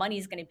that the money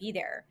is going to be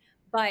there,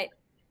 but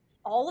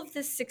all of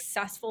the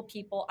successful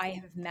people I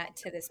have met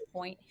to this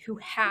point who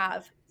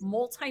have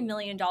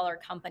multi-million-dollar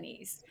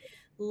companies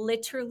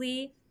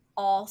literally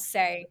all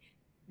say,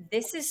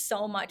 this is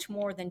so much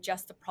more than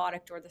just the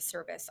product or the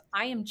service.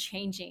 I am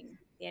changing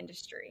the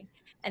industry.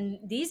 And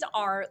these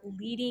are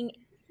leading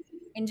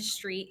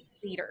industry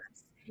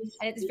leaders.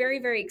 And it's very,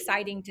 very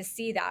exciting to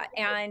see that.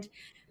 And,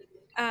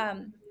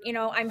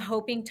 I'm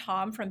hoping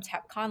Tom from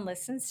TepCon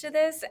listens to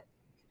this,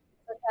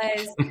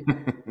 because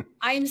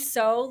I'm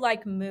so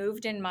like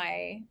moved in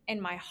my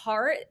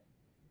heart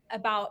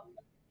about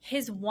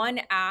his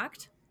one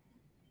act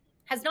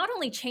has not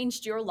only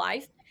changed your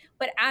life,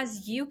 but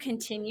as you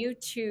continue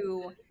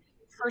to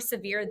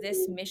persevere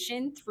this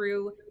mission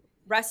through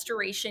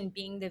restoration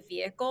being the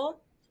vehicle,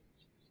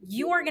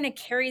 you are going to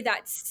carry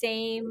that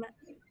same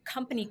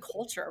company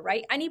culture,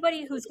 right?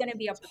 Anybody who's going to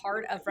be a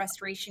part of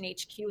Restoration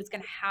HQ is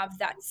going to have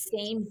that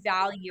same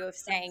value of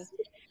saying,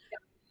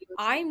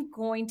 I'm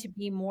going to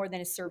be more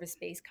than a service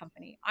based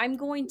company. I'm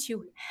going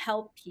to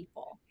help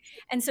people.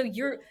 And so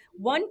you're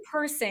one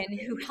person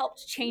who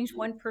helped change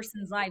one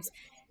person's lives.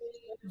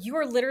 You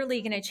are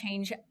literally going to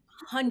change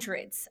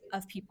hundreds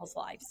of people's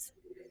lives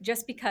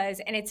just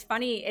because. And it's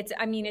funny. It's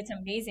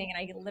amazing. And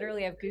I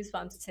literally have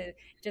goosebumps to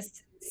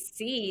just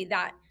see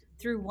that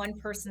through one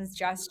person's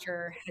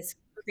gesture has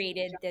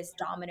created this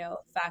domino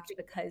effect,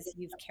 because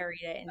you've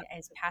carried it and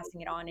is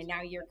passing it on. And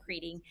now you're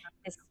creating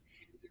this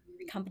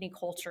company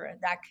culture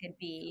that could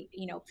be,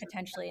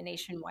 potentially a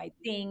nationwide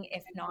thing,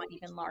 if not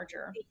even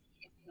larger.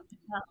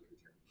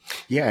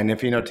 Yeah, and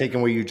if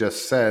taking what you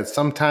just said,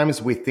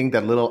 sometimes we think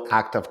that little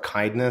act of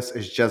kindness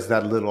is just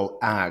that little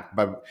act,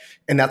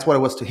 and that's what it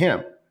was to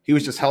him. He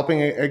was just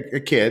helping a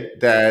kid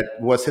that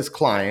was his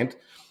client,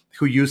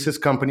 who used his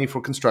company for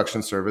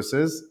construction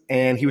services,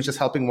 and he was just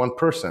helping one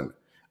person.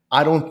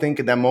 I don't think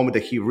at that moment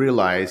that he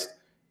realized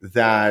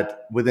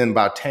that within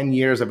about 10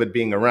 years of it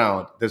being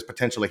around, there's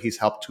potential that he's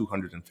helped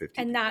 250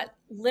 And people. that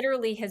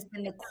literally has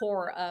been the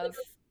core of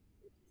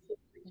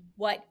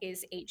what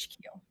is HQ,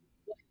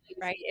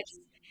 right? It's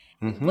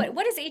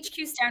what does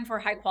HQ stand for?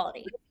 High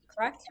quality,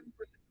 correct?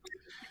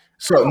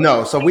 So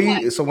no, so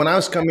Like what? when I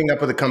was coming up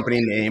with a company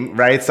name,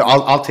 right? So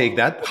I'll take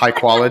that: high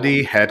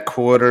quality,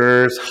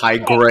 headquarters, high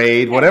Okay,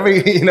 grade, okay, whatever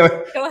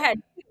go ahead.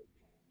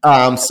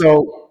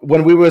 So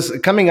when we was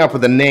coming up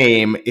with a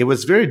name, it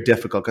was very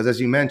difficult because,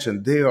 as you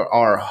mentioned, there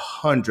are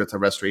hundreds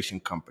of restoration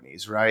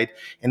companies, right?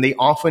 And they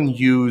often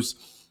use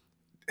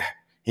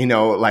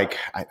like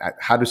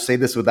how to say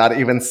this without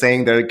even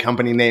saying their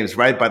company names,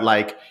 right? But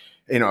like,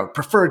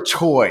 preferred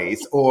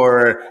choice,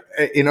 or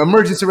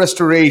emergency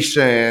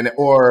restoration,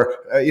 or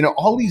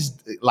all these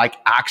like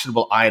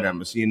actionable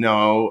items, and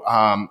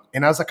I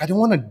was like, I don't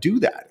want to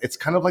do that. It's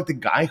kind of like the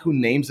guy who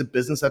names a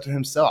business after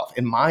himself.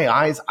 In my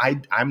eyes,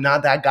 I'm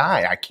not that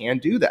guy. I can't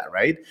do that,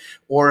 right?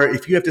 Or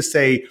if you have to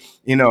say,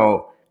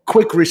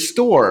 quick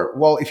restore,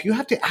 well, if you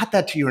have to add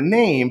that to your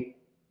name,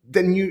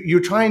 then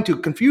you're trying to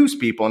confuse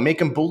people and make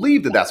them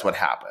believe that that's what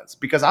happens,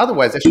 because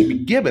otherwise that should be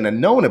given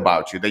and known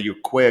about you, that you're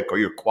quick or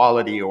you're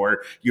quality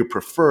or you're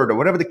preferred or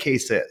whatever the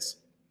case is.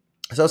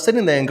 So I was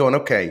sitting there and going,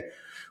 okay,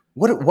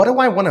 what do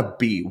I want to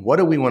be? What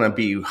do we want to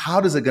be? How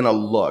does it going to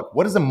look?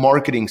 What is the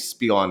marketing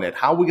spiel on it?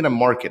 How are we going to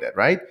market it,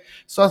 right?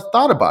 So I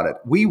thought about it.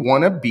 We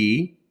want to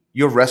be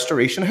your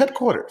restoration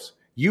headquarters.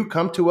 You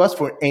come to us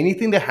for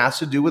anything that has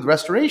to do with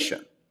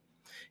restoration.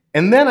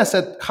 And then I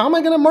said, how am I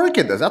going to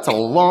market this? That's a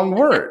long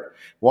word.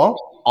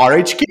 Well, Yeah.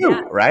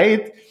 RHQ,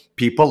 right?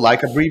 People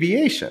like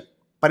abbreviation.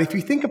 But if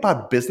you think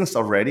about business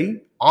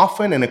already,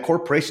 often in a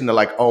corporation, they're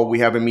like, oh, we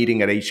have a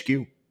meeting at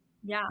HQ,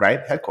 Yeah. right?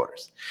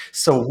 Headquarters.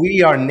 So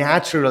we are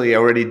naturally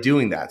already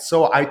doing that.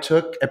 So I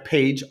took a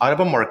page out of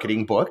a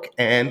marketing book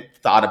and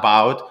thought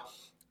about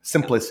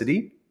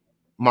simplicity,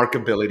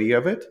 markability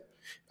of it.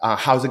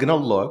 How's it going to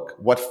look?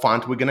 What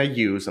font we're going to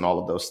use, and all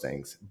of those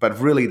things. But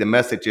really, the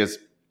message is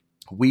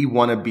we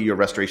want to be your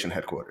restoration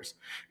headquarters.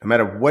 No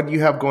matter what you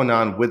have going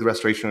on with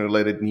restoration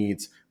related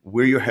needs,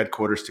 we're your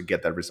headquarters to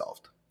get that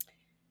resolved.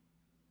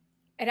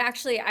 It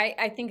actually,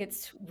 I think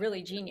it's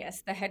really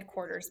genius, the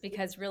headquarters,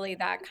 because really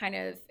that kind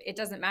of, it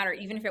doesn't matter,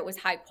 even if it was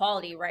high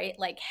quality, right?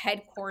 Like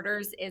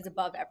headquarters is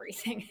above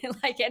everything.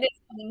 Like it is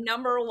the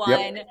number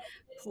one Yep,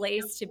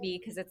 place to be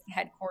because it's the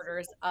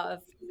headquarters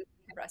of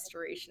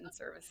restoration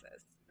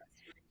services.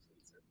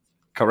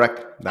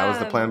 correct. That was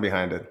the Um, plan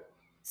behind it.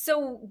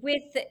 so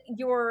with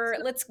your,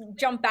 let's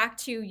jump back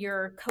to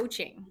your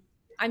coaching.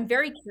 I'm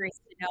very curious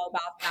to know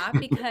about that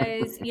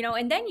because,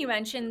 and then you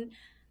mentioned,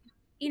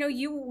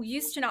 you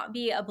used to not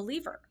be a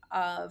believer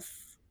of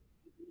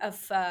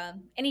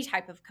any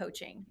type of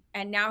coaching,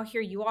 and now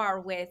here you are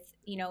with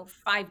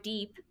five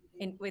deep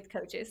in with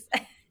coaches.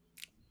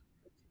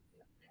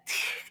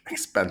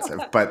 Expensive,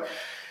 but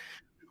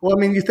well, I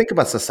mean, you think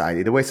about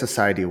society, the way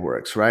society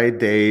works, right?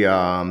 They,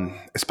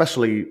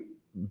 especially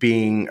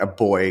being a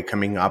boy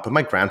coming up, and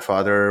my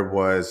grandfather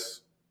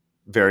was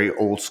very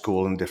old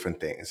school in different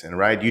things, and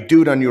right, you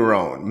do it on your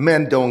own.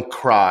 Men don't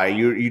cry.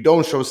 You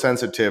don't show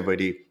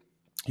sensitivity.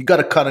 You got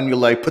to cut on your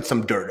leg, put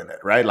some dirt in it,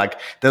 right? Like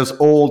those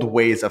old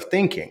ways of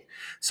thinking.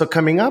 So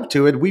coming up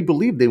to it, we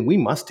believe that we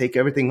must take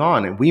everything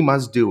on and we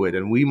must do it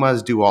and we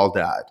must do all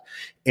that.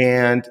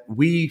 And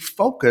we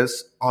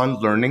focus on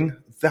learning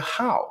the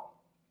how.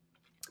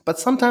 But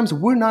sometimes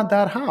we're not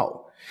that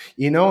how.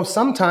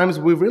 Sometimes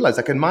we realize,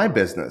 like in my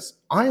business,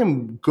 I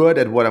am good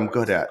at what I'm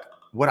good at.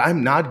 What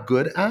I'm not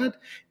good at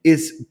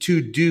is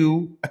to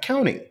do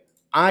accounting.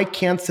 I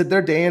can't sit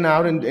there day and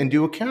out and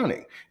do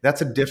accounting.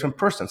 That's a different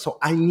person. So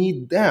I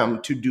need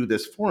them to do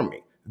this for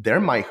me. They're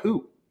my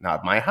who,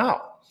 not my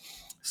how.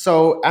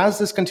 So as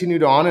this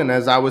continued on, and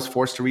as I was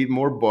forced to read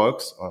more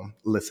books,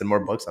 listen more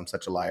books, I'm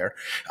such a liar.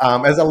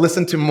 As I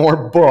listened to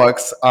more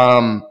books,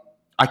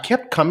 I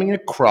kept coming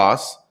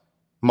across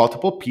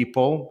multiple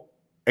people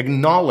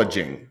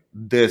acknowledging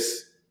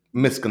this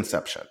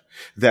misconception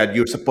that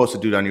you're supposed to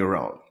do it on your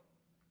own.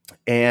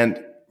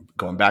 And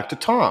going back to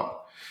Tom,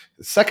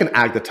 the second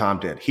act that Tom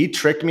did, he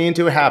tricked me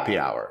into a happy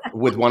hour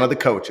with one of the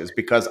coaches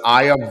because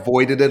I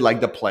avoided it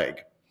like the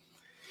plague.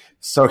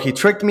 So he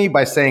tricked me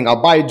by saying,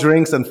 I'll buy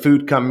drinks and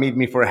food, come meet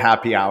me for a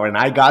happy hour. And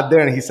I got there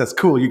and he says,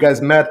 cool, you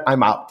guys met,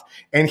 I'm out.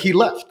 And he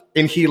left.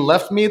 And he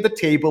left me at the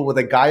table with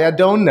a guy I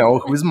don't know,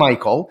 who's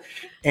Michael.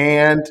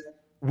 And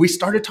we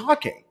started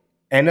talking.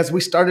 And as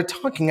we started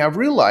talking, I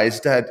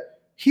realized that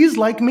he's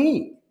like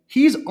me.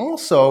 He's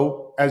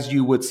also, as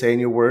you would say in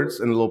your words,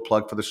 and a little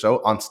plug for the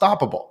show,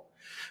 unstoppable.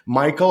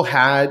 Michael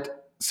had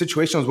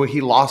situations where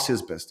he lost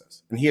his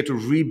business and he had to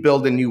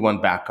rebuild a new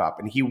one back up.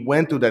 And he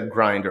went through that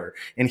grinder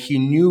and he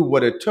knew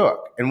what it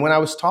took. And when I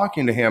was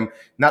talking to him,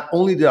 not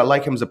only did I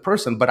like him as a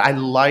person, but I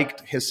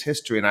liked his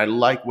history and I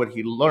liked what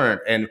he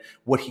learned and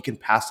what he can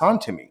pass on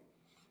to me.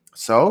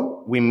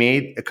 So we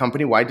made a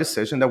company-wide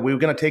decision that we were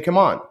going to take him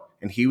on.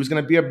 And he was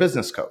going to be a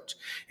business coach.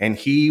 And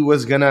he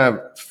was going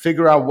to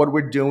figure out what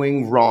we're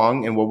doing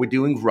wrong and what we're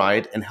doing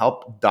right and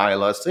help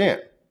dial us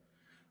in.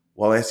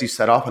 Well, as you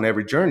set off on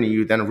every journey,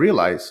 you then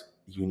realize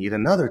you need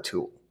another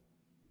tool.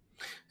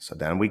 So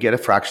then we get a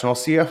fractional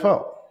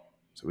CFO.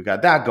 So we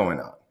got that going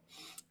on.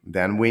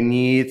 Then we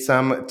need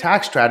some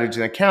tax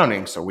strategy and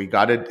accounting. So we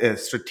got a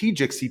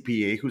strategic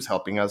CPA who's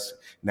helping us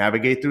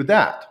navigate through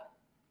that.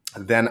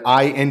 Then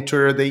I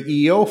enter the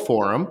EO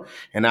forum,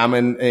 and I'm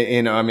in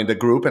the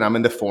group, and I'm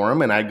in the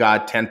forum, and I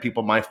got 10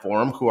 people in my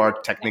forum who are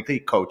technically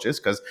coaches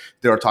because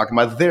they're talking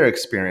about their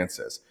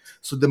experiences.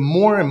 So the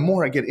more and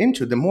more I get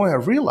into, the more I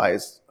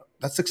realize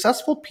that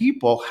successful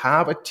people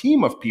have a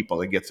team of people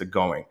that gets it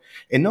going,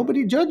 and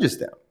nobody judges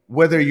them.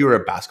 Whether you're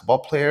a basketball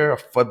player, a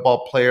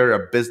football player,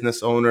 a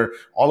business owner,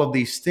 all of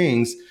these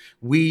things,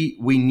 we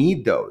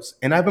need those,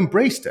 and I've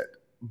embraced it.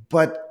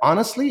 But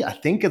honestly, I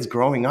think it's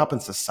growing up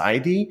in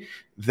society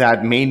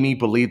that made me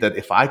believe that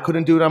if I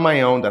couldn't do it on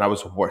my own, that I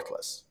was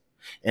worthless.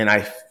 And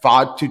I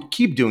fought to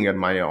keep doing it on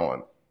my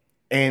own.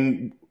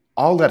 And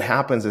all that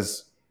happens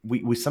is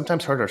we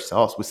sometimes hurt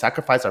ourselves. We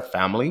sacrifice our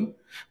family.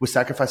 We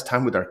sacrifice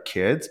time with our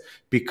kids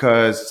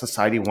because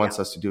society wants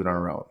us to do it on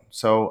our own.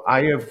 So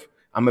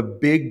I'm a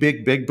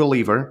big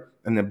believer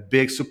and a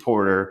big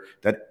supporter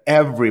that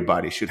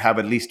everybody should have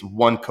at least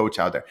one coach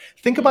out there.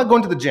 Think about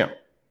going to the gym,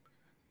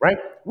 right?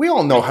 We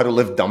all know how to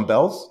lift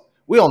dumbbells.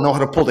 We all know how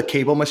to pull the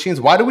cable machines.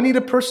 Why do we need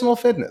a personal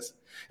fitness,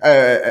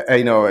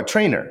 a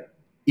trainer,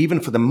 even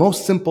for the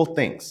most simple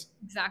things?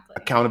 Exactly.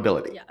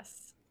 Accountability.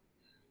 Yes.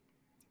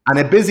 On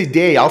a busy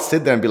day, I'll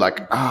sit there and be like,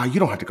 you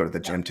don't have to go to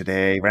the gym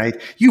today, right?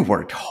 You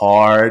worked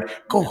hard.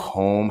 Go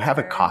home, have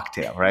a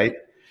cocktail, right?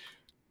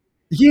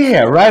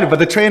 Yeah, right. But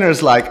the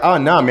trainer's like, oh,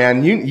 no,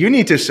 man, you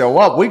need to show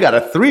up. We got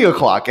a 3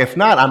 o'clock. If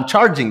not, I'm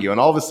charging you. And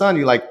all of a sudden,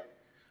 you're like,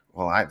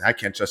 well, I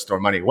can't just throw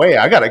money away.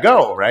 I got to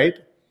go, right?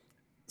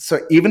 So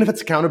even if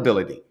it's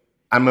accountability,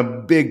 I'm a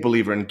big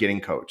believer in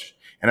getting coached.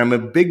 And I'm a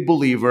big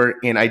believer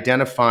in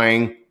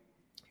identifying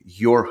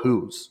your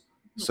who's.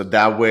 So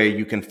that way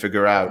you can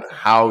figure out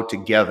how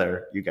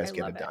together you I guys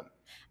get love it it. done.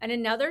 And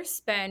another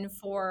spin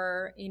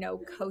for,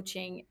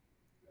 coaching,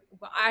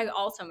 well, I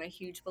also am a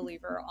huge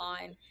believer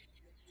on,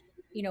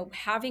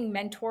 having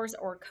mentors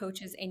or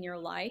coaches in your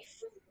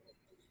life,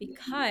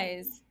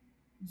 because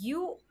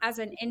you as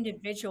an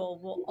individual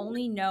will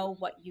only know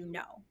what you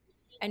know.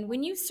 And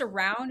when you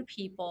surround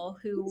people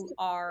who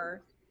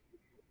are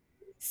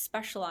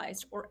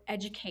specialized or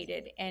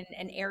educated in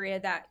an area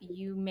that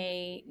you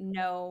may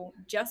know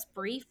just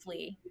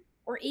briefly,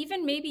 or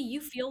even maybe you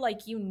feel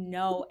like you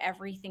know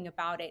everything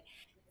about it,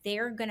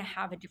 they're going to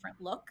have a different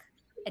look,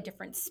 a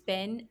different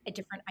spin, a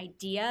different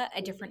idea,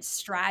 a different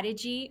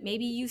strategy.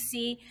 Maybe you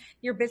see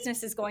your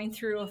business is going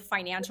through a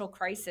financial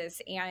crisis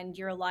and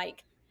you're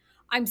like,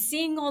 I'm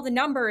seeing all the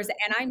numbers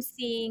and I'm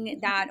seeing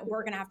that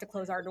we're going to have to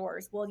close our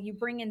doors. Well, you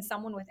bring in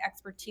someone with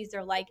expertise.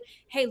 They're like,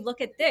 hey, look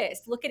at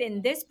this, look at it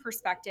in this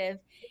perspective,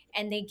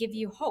 and they give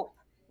you hope,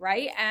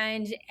 right?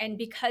 And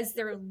because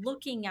they're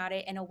looking at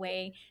it in a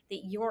way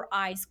that your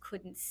eyes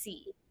couldn't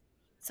see.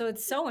 So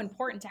it's so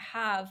important to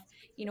have,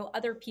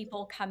 other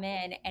people come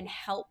in and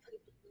help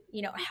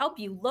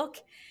you look,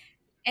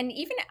 and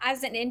even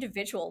as an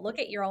individual, look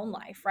at your own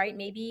life, right?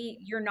 Maybe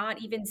you're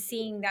not even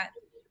seeing that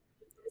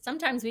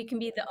sometimes we can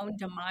be the own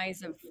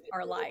demise of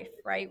our life,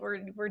 right?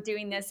 We're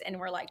doing this and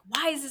we're like,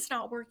 why is this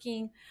not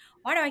working?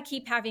 Why do I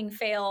keep having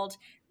failed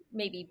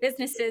maybe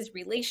businesses,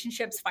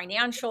 relationships,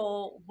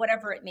 financial,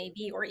 whatever it may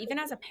be, or even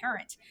as a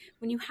parent,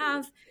 when you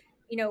have,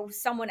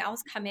 someone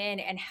else come in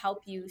and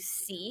help you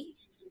see,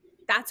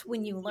 that's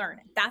when you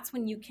learn. That's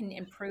when you can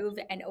improve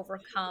and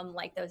overcome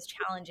like those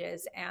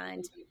challenges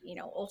and,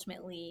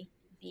 ultimately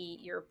be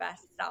your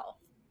best self.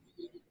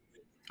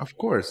 Of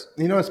course.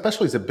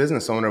 Especially as a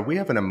business owner, we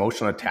have an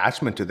emotional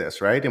attachment to this,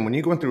 right? And when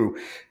you're going through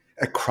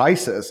a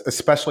crisis,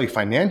 especially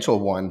financial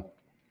one,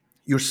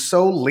 you're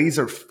so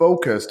laser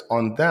focused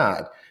on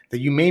that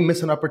you may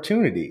miss an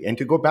opportunity. And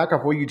to go back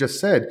off what you just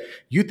said,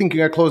 you think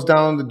you're going to close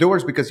down the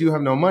doors because you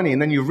have no money.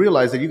 And then you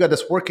realize that you got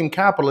this working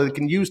capital that you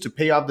can use to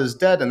pay off this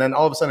debt. And then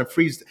all of a sudden it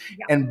frees.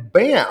 Yeah, And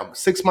bam,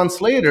 6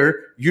 months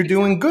later, you're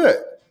doing exactly.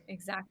 good.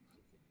 Exactly.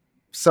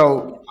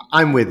 So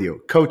I'm with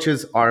you.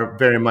 Coaches are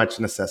very much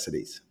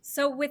necessities.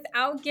 So,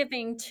 without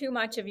giving too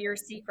much of your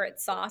secret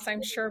sauce,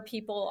 I'm sure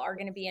people are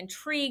going to be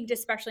intrigued,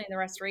 especially in the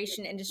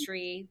restoration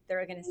industry.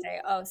 They're going to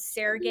say, oh,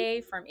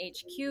 Sergey from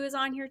HQ is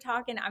on here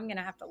talking. I'm going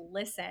to have to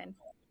listen.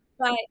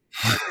 But,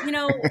 you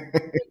know,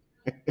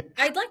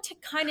 I'd like to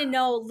kind of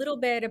know a little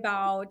bit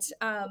about,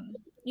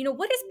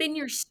 what has been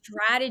your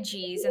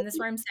strategies? And this is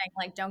where I'm saying,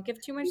 like, don't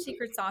give too much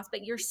secret sauce,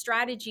 but your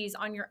strategies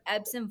on your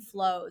ebbs and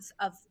flows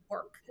of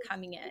work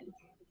coming in.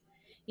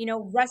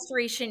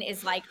 Restoration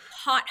is like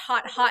hot,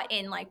 hot, hot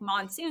in like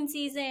monsoon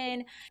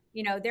season.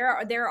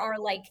 There are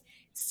like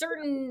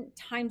certain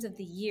times of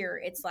the year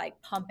it's like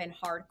pumping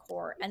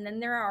hardcore, and then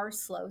there are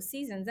slow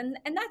seasons, and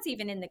that's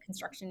even in the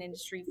construction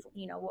industry.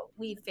 What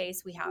we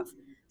face, we have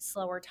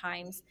slower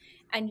times,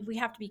 and we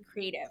have to be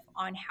creative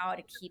on how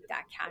to keep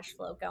that cash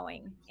flow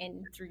going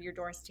in through your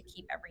doors to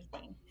keep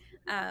everything.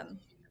 Um,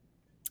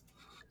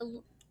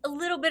 a, a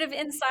little bit of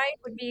insight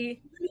would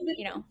be,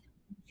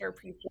 sure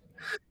appreciated.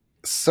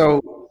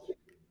 So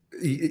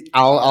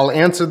I'll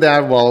answer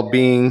that while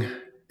being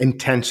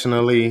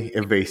intentionally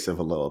evasive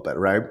a little bit,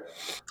 right?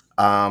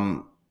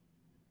 Um,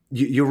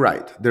 you're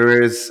right.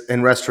 There is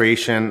in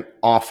restoration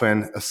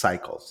often a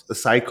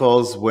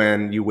cycles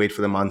when you wait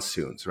for the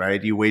monsoons,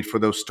 right? You wait for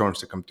those storms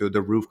to come through,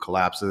 the roof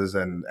collapses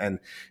and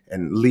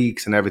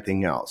leaks and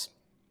everything else.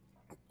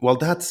 Well,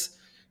 that's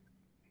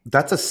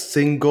a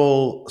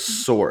single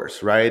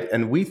source, right?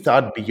 And we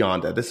thought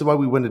beyond that. This is why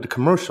we went into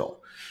commercial.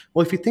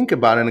 Well, if you think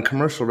about it, in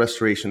commercial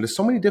restoration, there's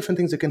so many different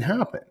things that can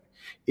happen.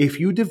 If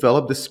you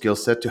develop the skill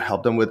set to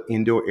help them with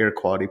indoor air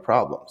quality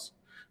problems,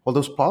 well,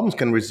 those problems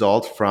can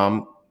result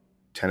from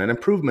tenant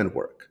improvement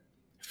work,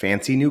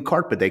 fancy new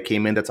carpet that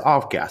came in that's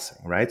off gassing,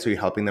 right? So you're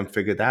helping them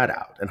figure that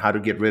out and how to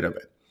get rid of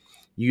it.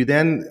 You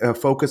then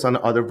focus on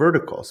other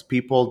verticals,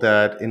 people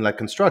that in like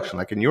construction,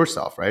 like in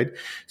yourself, right?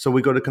 So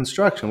we go to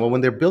construction. Well,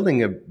 when they're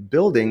building a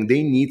building,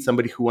 they need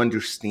somebody who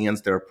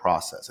understands their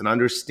process and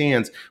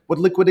understands what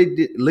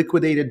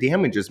liquidated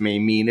damages may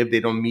mean if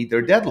they don't meet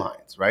their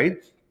deadlines, right?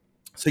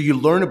 So you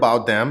learn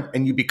about them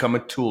and you become a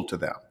tool to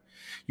them.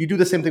 You do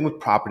the same thing with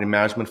property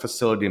management,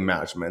 facility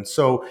management.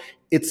 So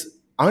it's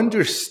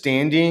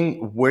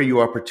understanding where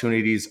your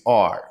opportunities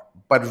are.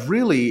 But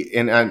really,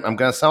 and I'm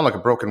going to sound like a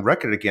broken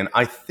record again,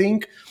 I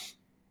think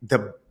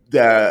the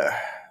the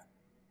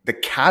the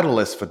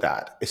catalyst for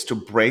that is to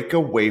break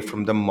away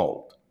from the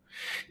mold.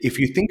 If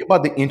you think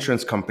about the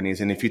insurance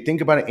companies, and if you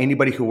think about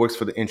anybody who works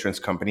for the insurance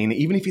company, and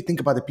even if you think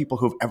about the people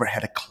who've ever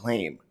had a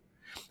claim,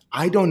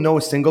 I don't know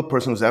a single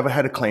person who's ever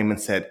had a claim and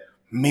said,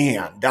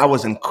 man, that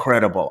was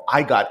incredible.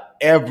 I got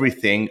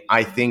everything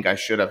I think I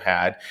should have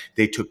had.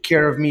 They took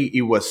care of me.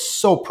 It was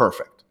so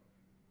perfect.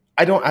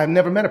 I've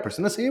never met a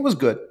person that say it was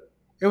good.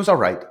 It was all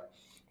right.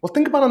 Well,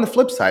 think about on the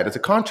flip side as a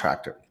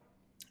contractor.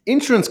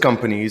 Insurance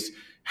companies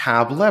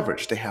have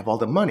leverage, they have all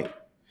the money.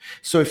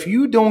 So if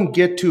you don't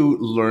get to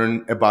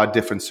learn about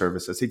different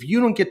services, if you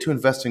don't get to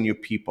invest in your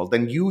people,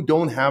 then you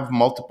don't have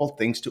multiple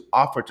things to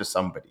offer to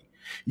somebody.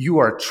 You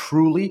are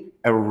truly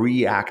a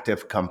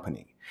reactive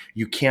company.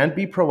 You can't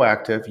be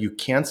proactive. You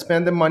can't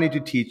spend the money to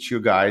teach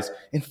you guys.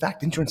 In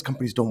fact, insurance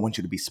companies don't want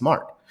you to be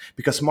smart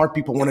because smart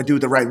people want to do it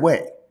the right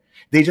way.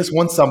 They just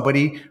want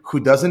somebody who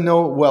doesn't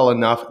know well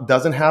enough,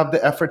 doesn't have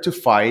the effort to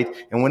fight.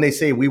 And when they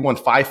say we want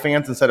 5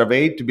 fans instead of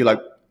 8, to be like,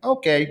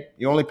 okay,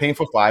 you're only paying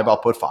for 5, I'll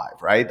put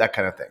 5, right? That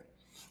kind of thing.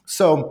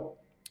 So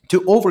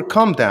to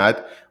overcome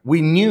that,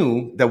 we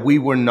knew that we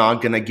were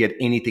not going to get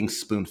anything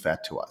spoon fed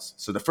to us.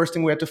 So the first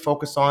thing we had to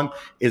focus on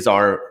is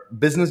our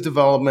business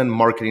development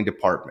marketing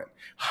department.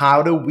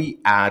 How do we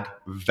add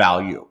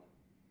value?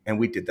 And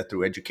we did that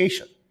through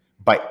education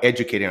by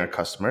educating our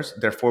customers,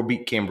 therefore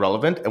became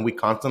relevant. And we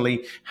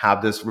constantly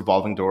have this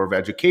revolving door of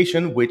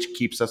education, which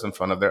keeps us in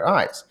front of their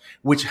eyes,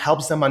 which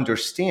helps them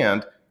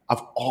understand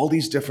of all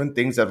these different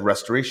things that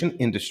restoration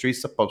industry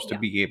is supposed to Yeah.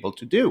 be able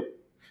to do.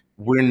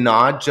 We're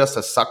not just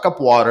a suck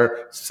up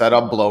water, set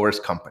up blowers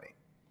company.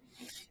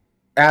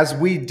 As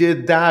we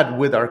did that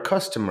with our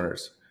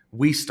customers,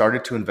 we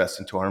started to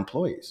invest into our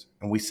employees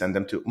and we send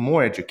them to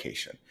more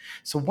education.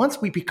 So once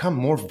we become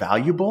more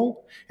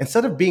valuable,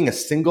 instead of being a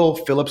single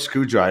Phillips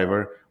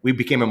screwdriver, we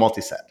became a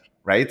multi-set,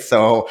 right?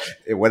 So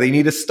whether you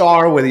need a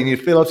star, whether you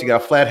need Phillips, you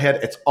got a flathead,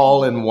 it's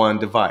all in one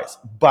device.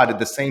 But at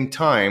the same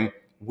time,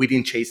 we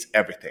didn't chase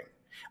everything.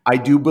 I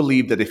do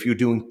believe that if you're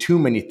doing too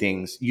many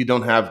things, you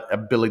don't have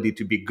ability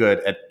to be good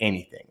at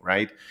anything,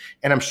 right?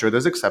 And I'm sure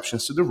there's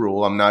exceptions to the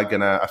rule. I'm not going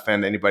to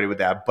offend anybody with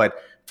that,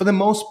 but for the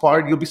most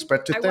part, you'll be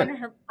spread too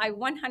thin. I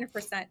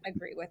 100%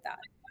 agree with that.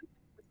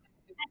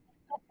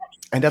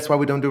 And that's why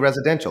we don't do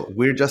residential.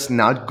 We're just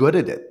not good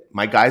at it.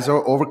 My guys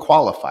are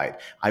overqualified.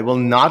 I will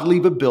not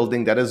leave a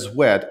building that is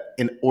wet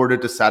in order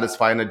to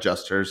satisfy an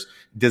adjuster's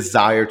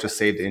desire to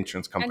save the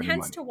insurance And company hence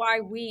money. to why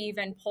we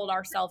even pulled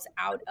ourselves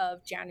out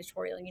of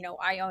janitorial.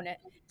 I own a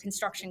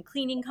construction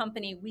cleaning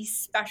company. We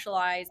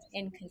specialize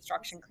in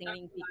construction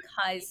cleaning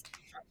because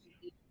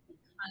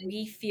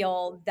we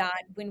feel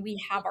that when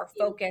we have our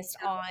focus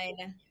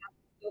on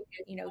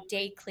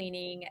day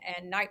cleaning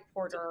and night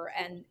porter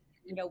and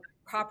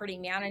property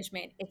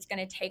management, it's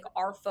going to take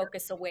our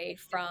focus away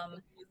from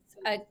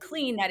a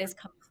clean that is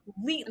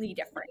completely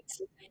different.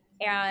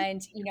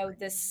 And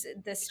this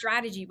the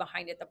strategy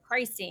behind it, the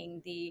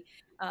pricing, the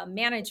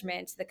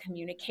management, the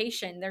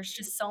communication, there's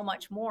just so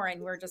much more.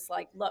 And we're just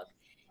like, look,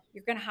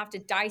 you're going to have to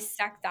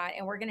dissect that,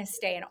 and we're going to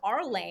stay in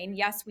our lane.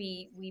 Yes,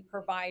 we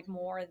provide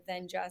more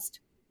than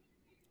just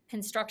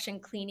construction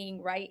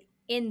cleaning right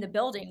in the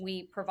building.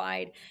 We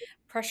provide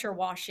pressure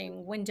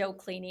washing, window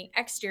cleaning,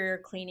 exterior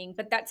cleaning,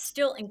 but that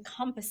still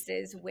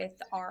encompasses with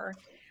our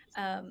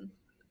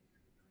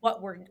what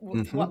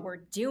Mhm. we're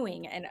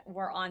doing, and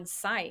we're on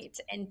site.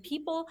 And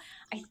people,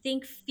 I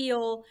think,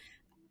 feel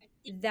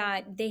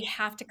that they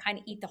have to kind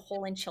of eat the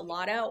whole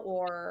enchilada,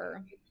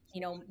 or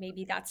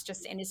maybe that's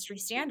just industry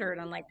standard,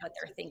 unlike what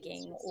they're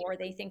thinking, or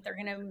they think they're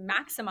going to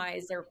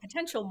maximize their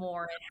potential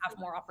more and have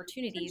more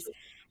opportunities.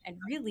 And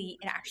really,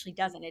 it actually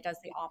doesn't. It does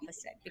the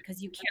opposite,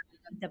 because you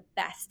can't be the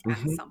best at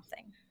Mhm.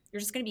 something. You're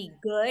just going to be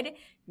good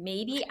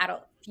maybe at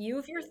a few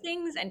of your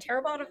things and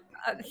terrible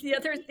at the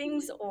other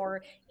things,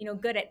 or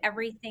good at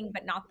everything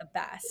but not the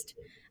best.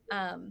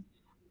 um,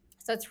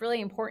 so it's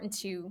really important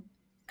to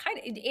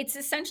it's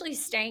essentially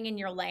staying in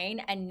your lane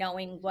and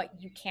knowing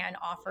what you can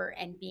offer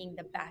and being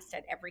the best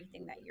at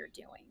everything that you're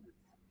doing.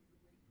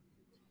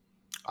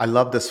 I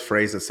love this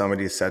phrase that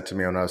somebody said to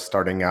me when I was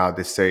starting out.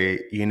 They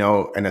say, in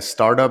a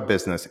startup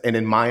business, and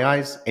in my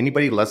eyes,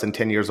 anybody less than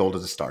 10 years old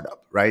is a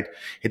startup, right?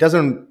 It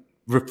doesn't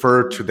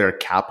refer to their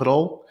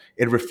capital,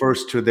 it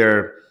refers to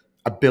their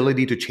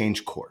ability to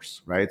change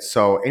course, right?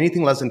 So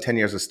anything less than 10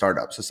 years is a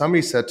startup. So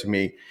somebody said to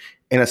me,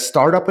 in a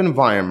startup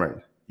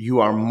environment, you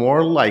are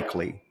more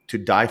likely to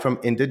die from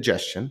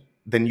indigestion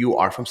than you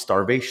are from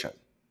starvation.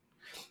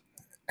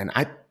 And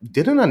I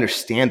didn't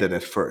understand it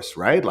at first,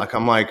 right? Like,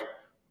 I'm like,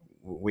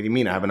 what do you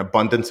mean? I have an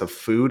abundance of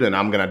food and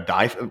I'm going to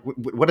die?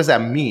 What does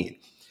that mean?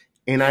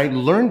 And I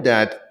learned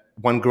that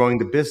when growing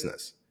the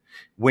business.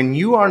 When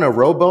you are on a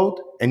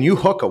rowboat and you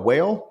hook a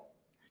whale,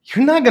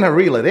 you're not going to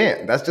reel it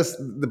in. That's just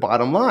the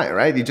bottom line,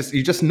 right? You're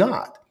just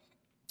not.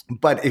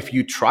 But if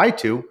you try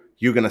to,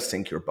 you're going to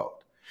sink your boat.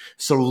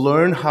 So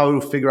learn how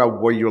to figure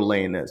out where your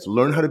lane is.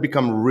 Learn how to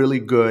become really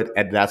good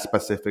at that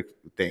specific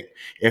thing.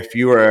 If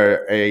you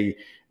are a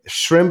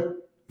shrimp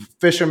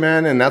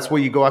fisherman and that's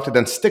where you go after,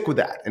 then stick with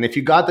that. And if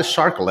you got the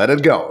shark, let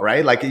it go,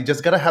 right? Like, you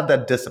just got to have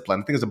that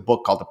discipline. I think there's a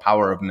book called The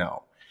Power of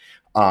No.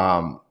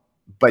 Um,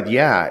 but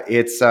yeah,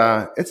 it's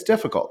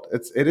difficult.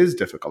 It is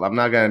difficult. I'm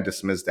not going to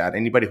dismiss that.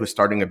 Anybody who's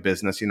starting a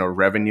business,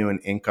 revenue and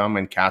income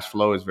and cash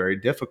flow is very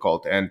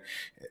difficult. And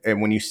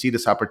when you see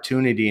this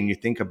opportunity and you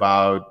think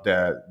about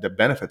the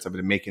benefits of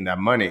it, making that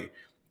money,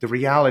 The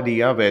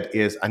reality of it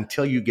is,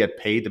 until you get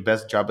paid, the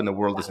best job in the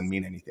world doesn't Yes.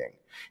 mean anything.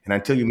 And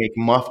until you make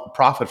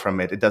profit from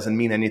it, it doesn't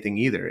mean anything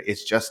either.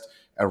 It's just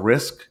a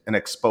risk and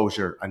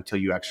exposure until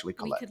you actually We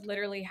could collect.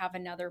 literally have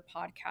another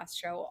podcast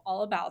show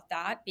all about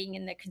that, being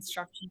in the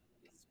construction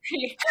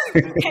industry.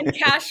 And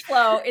cash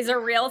flow is a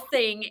real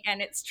thing,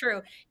 and it's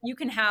true. You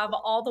can have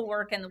all the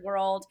work in the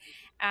world,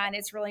 and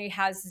it's really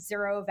has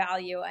zero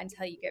value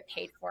until you get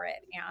paid for it.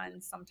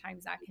 And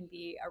sometimes that can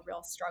be a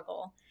real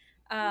struggle.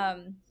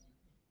 Um,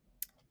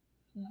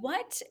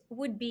 what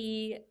would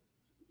be,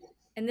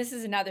 and this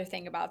is another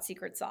thing about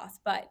secret sauce,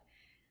 but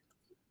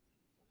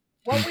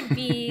what would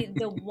be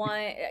the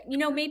one,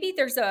 maybe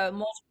there's a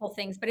multiple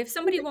things, but if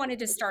somebody wanted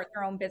to start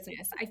their own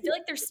business, I feel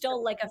like there's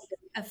still like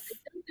a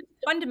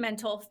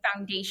fundamental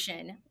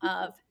foundation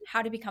of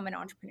how to become an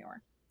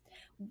entrepreneur.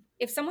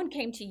 If someone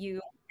came to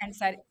you and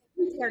said,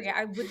 Sergey,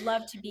 I would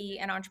love to be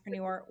an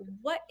entrepreneur,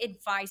 what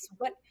advice,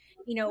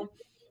 you know,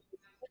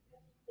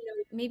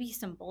 maybe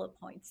some bullet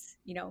points,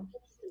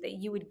 that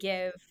you would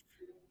give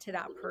to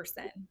that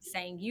person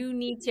saying you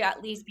need to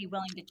at least be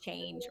willing to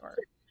change or,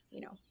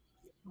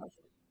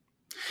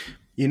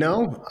 you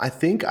know, I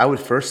think I would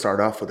first start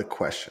off with a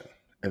question,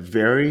 a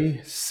very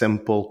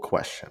simple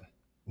question.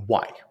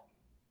 Why?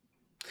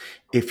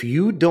 If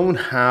you don't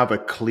have a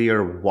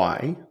clear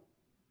why,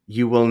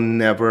 you will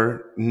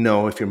never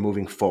know if you're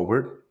moving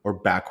forward or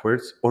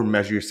backwards or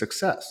measure your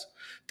success.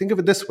 Think of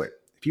it this way: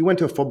 if you went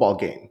to a football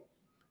game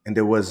and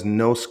there was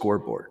no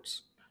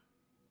scoreboards,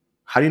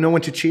 how do you know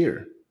when to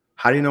cheer?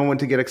 How do you know when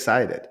to get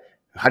excited?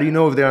 How do you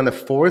know if they're on the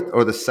fourth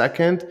or the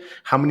second?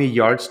 How many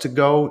yards to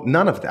go?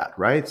 None of that,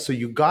 right? So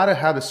you got to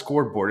have a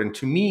scoreboard. And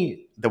to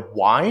me, the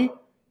why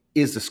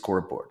is the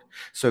scoreboard.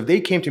 So if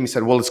they came to me and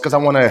said, well, it's because I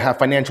want to have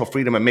financial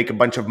freedom and make a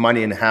bunch of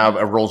money and have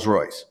a Rolls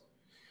Royce,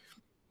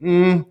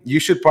 you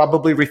should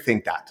probably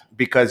rethink that,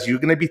 because you're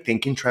going to be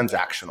thinking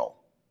transactional.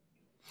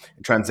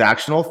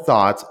 Transactional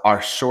thoughts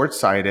are short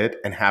sighted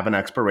and have an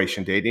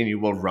expiration date, and you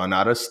will run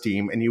out of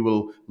steam and you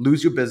will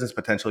lose your business,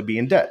 potentially be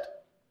in debt.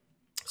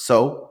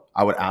 So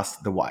I would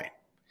ask the why.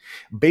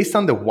 Based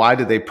on the why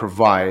that they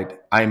provide,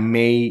 I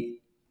may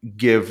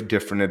give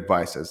different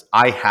advices.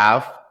 I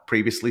have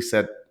previously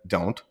said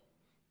don't,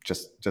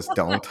 just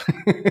don't.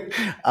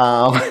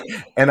 um,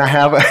 and I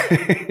have,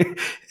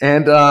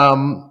 and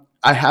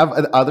I have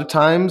at other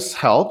times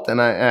helped,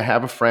 and I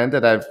have a friend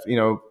that I've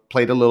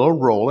played a little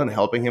role in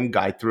helping him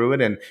guide through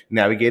it and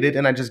navigate it,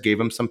 and I just gave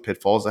him some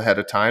pitfalls ahead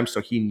of time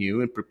so he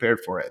knew and prepared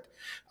for it.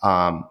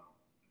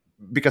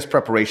 Because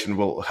preparation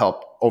will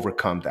help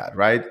overcome that,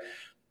 right?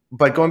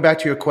 But going back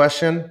to your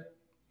question,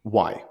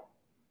 why?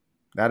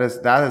 That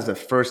is the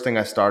first thing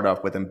I start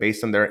off with, and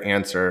based on their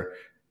answer,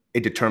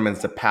 it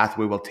determines the path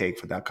we will take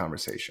for that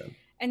conversation.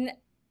 and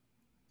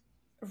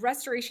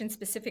restoration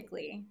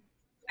specifically,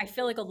 I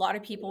feel like a lot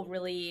of people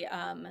really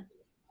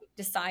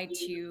decide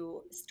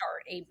to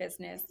start a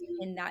business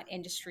in that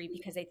industry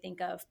because they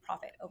think of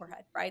profit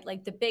overhead, right?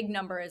 Like the big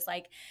number is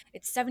like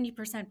it's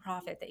 70%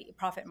 profit, the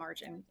profit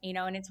margin,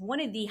 and it's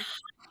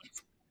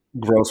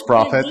Gross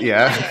one of profit, the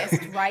yeah.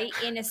 highest, right,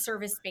 in a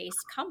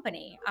service-based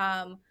company.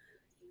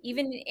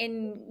 Even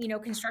in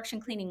construction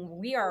cleaning,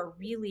 we are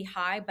really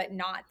high, but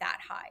not that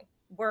high.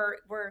 We're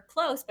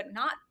close, but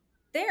not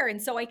there.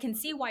 And so I can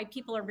see why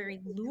people are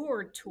very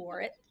lured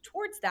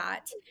towards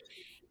that.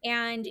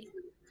 And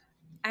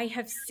I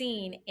have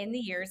seen in the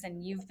years,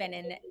 and you've been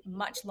in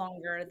much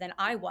longer than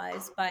I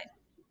was, but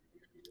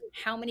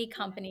how many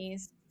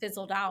companies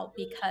fizzled out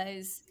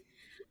because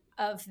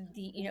of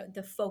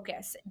the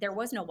focus. There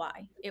was no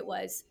why. It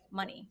was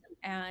money.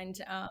 And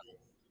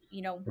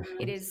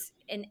it is,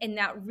 and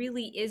that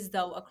really is,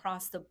 though,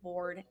 across the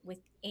board with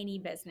any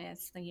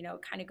business. And it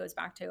kind of goes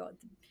back to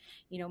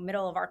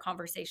middle of our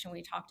conversation.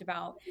 We talked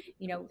about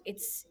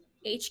it's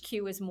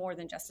HQ is more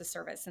than just a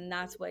service, and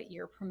that's what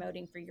you're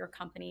promoting for your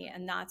company,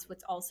 and that's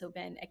what's also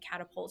been a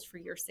catapult for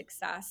your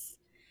success,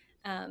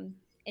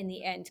 in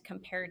the end,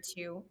 compared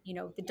to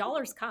the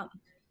dollars come.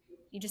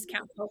 You just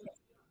can't focus.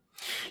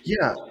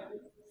 Yeah,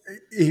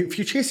 if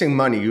you're chasing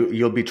money,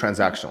 you'll be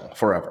transactional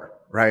forever,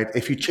 right?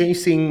 If you're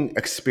chasing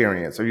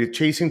experience or you're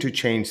chasing to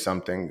change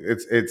something,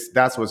 it's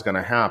that's what's going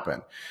to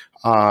happen.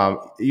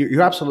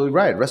 You're absolutely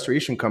right.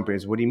 Restoration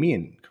companies. What do you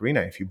mean,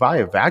 Karina? If you buy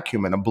a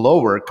vacuum and a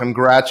blower,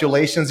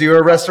 congratulations, you're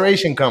a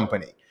restoration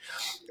company,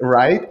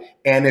 right?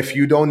 And if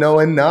you don't know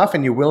enough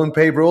and you're willing to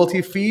pay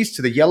royalty fees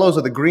to the yellows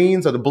or the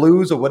greens or the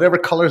blues or whatever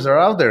colors are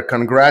out there,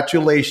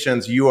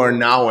 congratulations, you are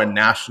now a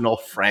national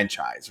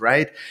franchise,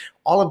 right?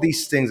 All of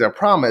these things are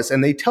promised,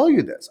 and they tell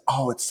you this.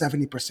 Oh, it's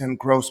 70%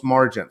 gross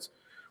margins.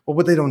 Well,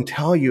 what they don't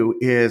tell you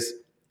is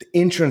the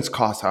insurance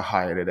costs, how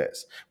high it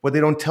is. What they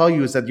don't tell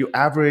you is that your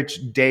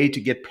average day to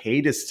get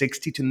paid is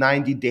 60 to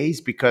 90 days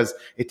because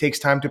it takes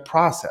time to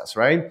process,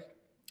 right?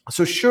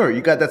 So sure, you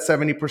got that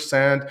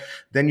 70%,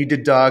 then you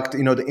deduct,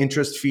 the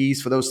interest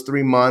fees for those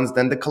 3 months,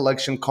 then the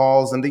collection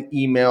calls and the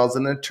emails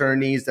and the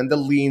attorneys and the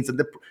liens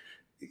and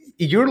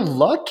you're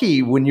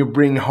lucky when you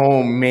bring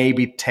home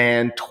maybe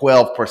 10,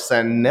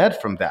 12%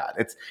 net from that.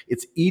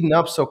 It's eaten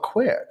up so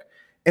quick.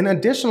 And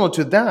additional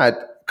to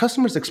that,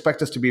 customers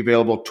expect us to be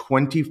available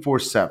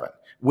 24/7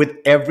 with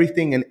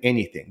everything and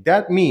anything.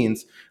 That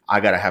means I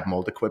got to have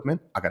mold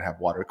equipment, I got to have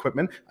water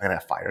equipment, I got to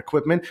have fire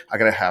equipment, I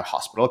got to have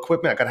hospital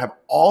equipment, I got to have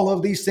all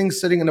of these things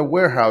sitting in a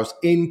warehouse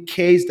in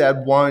case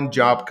that one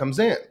job comes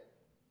in.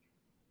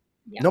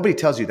 Yeah, Nobody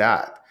tells you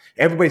that.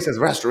 Everybody says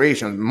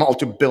restoration,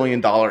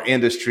 multi-billion-dollar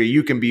industry.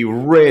 You can be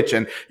rich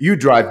and you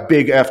drive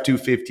big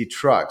F-250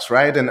 trucks,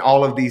 right? And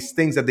all of these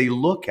things that they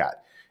look at.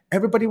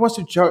 Everybody wants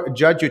to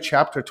judge your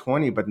chapter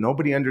 20, but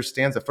nobody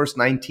understands the first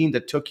 19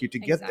 that took you to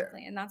get there.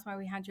 exactly. And that's why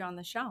we had you on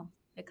the show,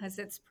 because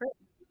it's pretty.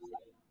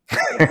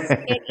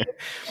 It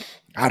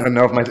I don't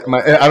know if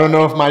I don't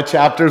know if my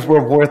chapters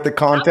were worth the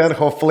content.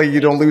 Hopefully, you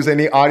don't lose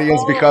any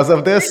audience Well, because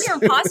of here's this.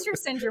 your imposter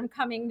syndrome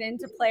coming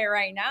into play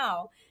right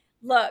now.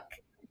 Look,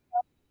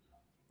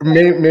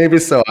 Maybe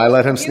so. I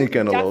let him you've sneak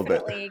in a little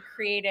bit. definitely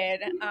created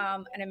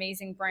an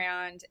amazing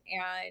brand.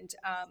 And,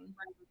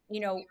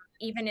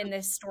 even in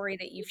this story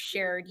that you've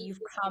shared,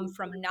 you've come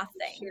from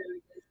nothing.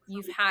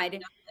 You've had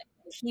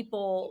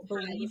people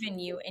believe in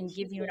you and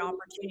give you an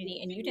opportunity,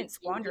 and you didn't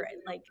squander it.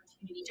 Like,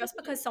 just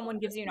because someone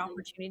gives you an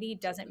opportunity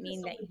doesn't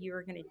mean that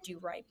you're going to do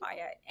right by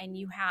it, and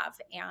you have.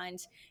 And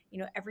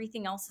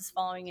everything else is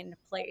falling into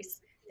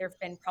place. There have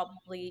been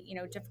probably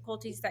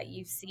difficulties that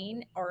you've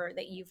seen or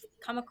that you've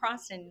come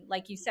across, and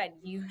like you said,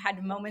 you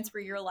had moments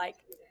where you're like,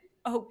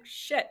 oh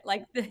shit,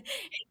 like the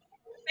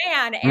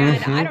fan,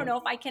 and I don't Hmm. know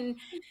if I can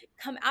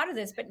come out of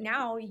this. But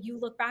now you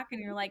look back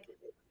and you're like,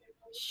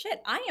 shit,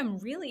 I am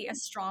really a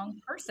strong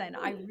person.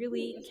 I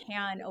really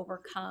can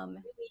overcome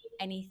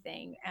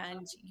anything.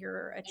 And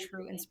you're a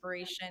true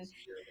inspiration.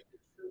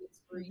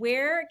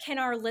 Where can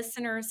our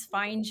listeners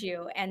find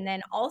you? And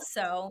then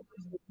also,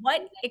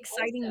 what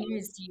exciting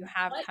news do you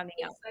have coming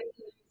up?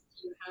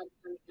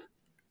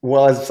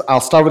 Well,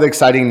 I'll start with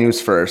exciting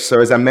news first. So,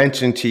 as I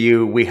mentioned to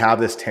you, we have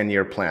this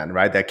 10-year plan,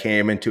 right? That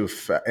came into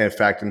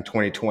effect in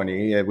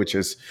 2020, which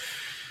is,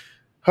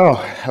 oh,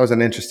 that was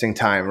an interesting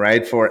time,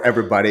 right? For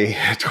everybody.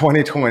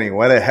 2020,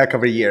 what a heck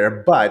of a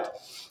year. But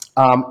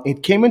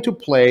it came into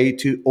play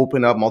to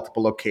open up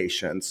multiple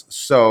locations.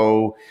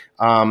 So,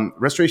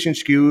 Restoration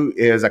HQ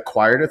is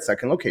acquired its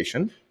second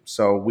location.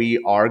 So, we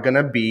are going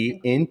to be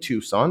in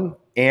Tucson,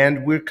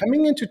 and we're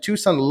coming into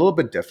Tucson a little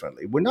bit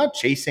differently. We're not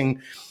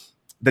chasing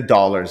the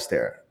dollars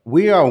there.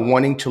 We are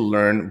wanting to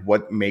learn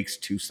what makes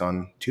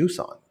Tucson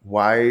Tucson.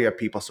 Why are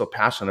people so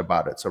passionate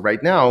about it? So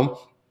right now,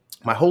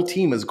 my whole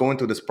team is going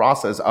through this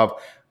process of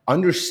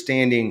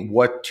understanding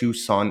what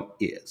Tucson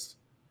is.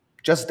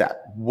 Just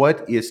that.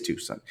 What is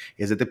Tucson?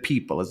 Is it the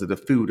people? Is it the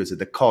food? Is it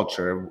the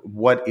culture?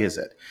 What is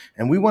it?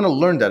 And we want to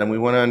learn that and we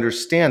want to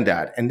understand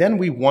that. And then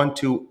we want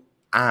to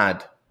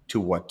add to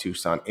what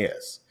Tucson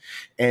is.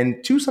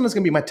 And Tucson is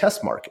going to be my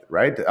test market,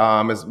 right?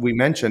 As we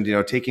mentioned,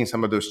 taking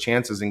some of those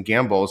chances and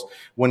gambles.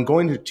 When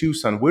going to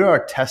Tucson, we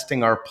are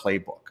testing our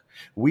playbook.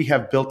 We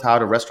have built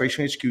out a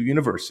Restoration HQ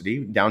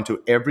University down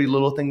to every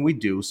little thing we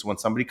do. So when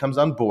somebody comes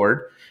on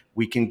board,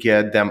 we can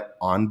get them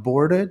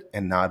onboarded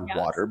and not Yes.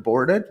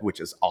 waterboarded, which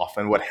is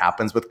often what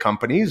happens with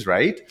companies,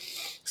 right?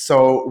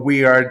 So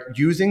we are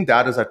using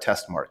that as our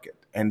test market.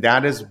 And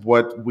that is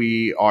what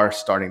we are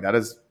starting. That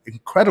is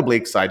incredibly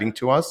exciting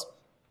to us.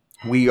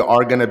 We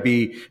are going to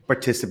be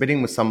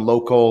participating with some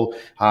local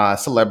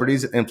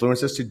celebrities and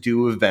influencers to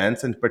do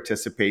events and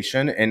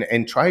participation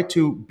and try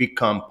to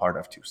become part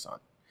of Tucson.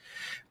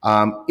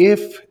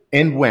 If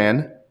and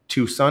when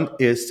Tucson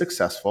is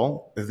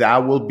successful,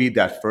 that will be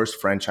that first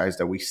franchise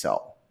that we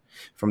sell.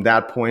 From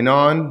that point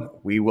on,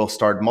 we will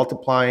start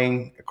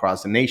multiplying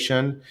across the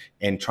nation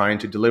and trying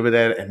to deliver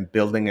that and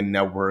building a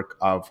network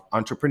of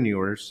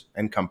entrepreneurs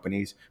and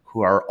companies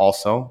who are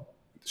also,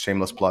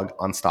 shameless plug,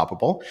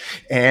 unstoppable,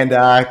 and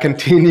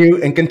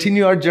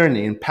continue our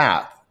journey and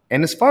path.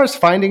 And as far as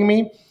finding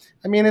me,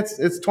 I mean, it's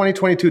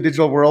 2022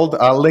 digital world.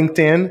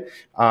 LinkedIn,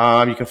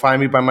 you can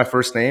find me by my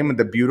first name. And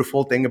the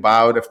beautiful thing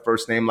about a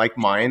first name like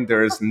mine,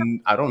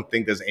 I don't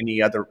think there's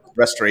any other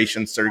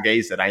restoration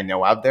Sergeys that I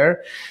know out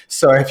there.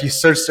 So if you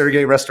search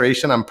Sergei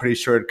Restoration, I'm pretty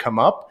sure it'd come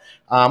up.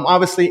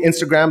 Obviously,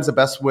 Instagram is the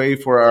best way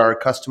for our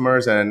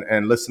customers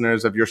and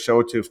listeners of your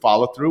show to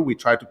follow through. We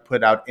try to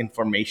put out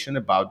information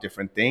about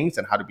different things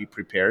and how to be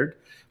prepared.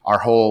 Our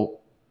whole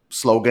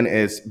slogan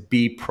is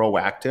be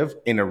proactive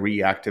in a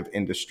reactive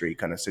industry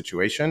kind of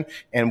situation.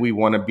 And we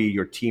want to be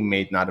your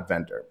teammate, not a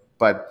vendor.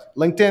 But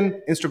LinkedIn,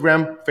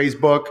 Instagram,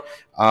 Facebook,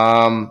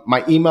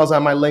 my email's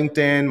on my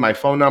LinkedIn, my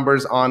phone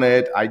number's on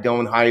it. I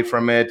don't hide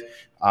from it.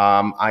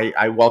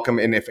 I welcome,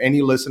 and if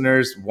any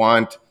listeners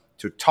want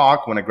to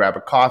talk, want to grab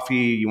a coffee,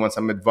 you want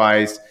some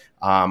advice,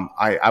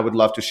 I would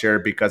love to share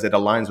because it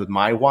aligns with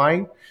my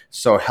why.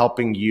 So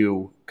helping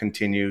you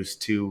continues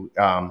to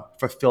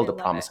fulfill I the love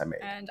it. promise I made.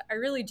 And I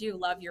really do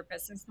love your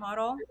business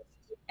model.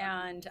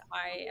 And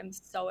I am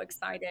so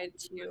excited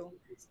to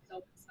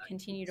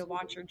continue to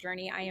watch your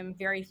journey. I am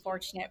very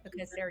fortunate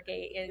because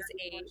Sergey is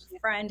a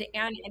friend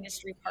and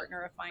industry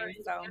partner of mine.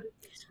 So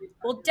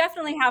we'll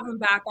definitely have him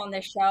back on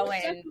the show,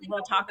 and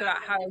we'll talk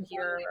about how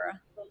your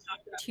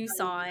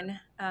Tucson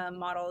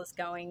model is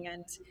going.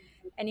 And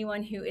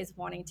anyone who is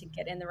wanting to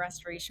get in the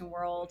restoration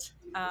world,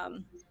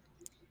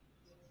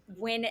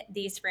 when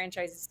these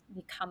franchises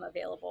become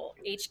available,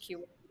 HQ,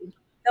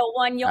 the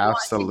one you'll want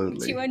to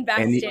Absolutely.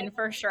 invest in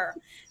for sure.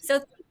 So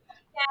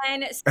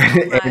thank you again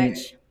so And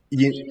much.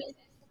 you,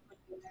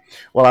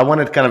 well, I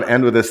wanted to kind of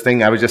end with this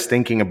thing. I was just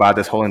thinking about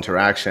this whole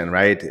interaction,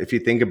 right? If you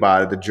think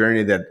about it, the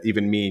journey that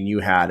even me and you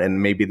had,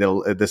 and maybe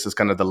this is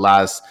kind of the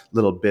last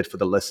little bit for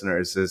the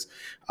listeners, is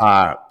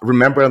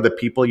remember the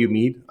people you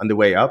meet on the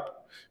way up,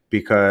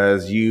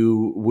 because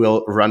you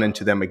will run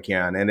into them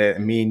again.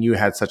 And me and you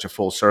had such a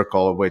full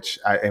circle, which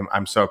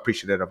I'm so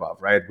appreciative of,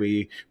 right?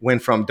 We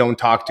went from don't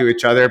talk to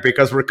each other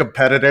because we're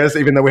competitors,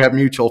 even though we have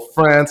mutual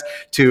friends,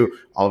 to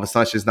all of a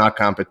sudden she's not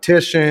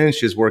competition.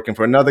 She's working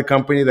for another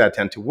company that I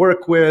tend to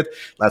work with.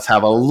 Let's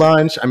have a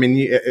lunch. I mean,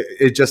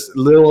 it just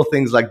little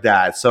things like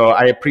that. So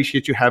I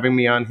appreciate you having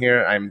me on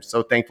here. I'm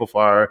so thankful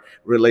for our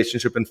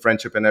relationship and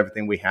friendship and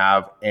everything we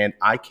have. And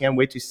I can't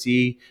wait to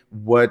see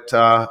what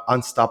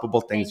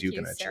unstoppable things Thank you you,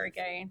 can achieve.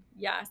 Sergey.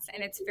 Yes,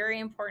 and it's very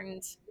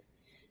important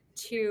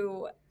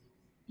to,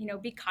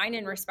 be kind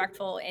and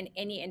respectful in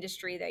any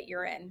industry that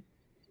you're in.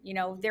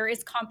 There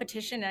is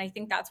competition, and I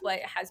think that's what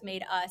has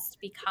made us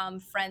become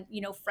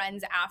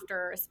friends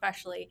after,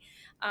 especially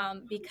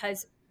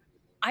because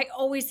I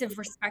always have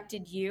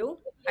respected you.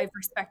 I've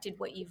respected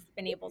what you've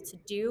been able to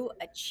do,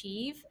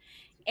 achieve.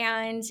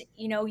 And,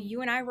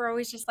 you and I were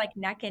always just like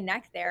neck and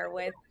neck there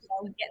with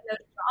getting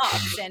those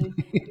jobs. And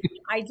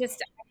I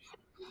just,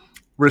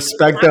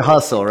 Respect the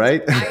hustle,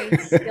 right? I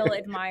still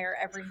admire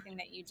everything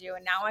that you do.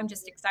 And now I'm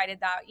just excited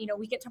that,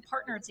 we get to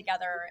partner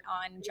together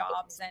on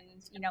jobs and,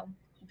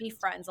 be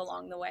friends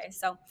along the way.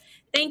 So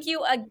thank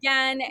you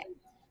again.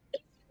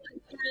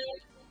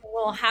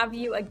 We'll have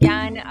you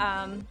again,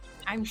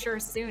 I'm sure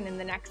soon in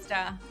the next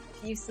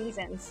few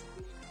seasons.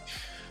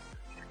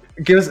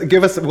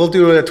 Give us. We'll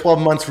do a 12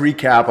 months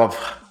recap of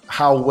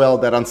how well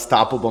that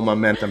unstoppable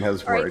momentum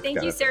has All right. worked, Thank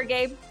kind you, of thing.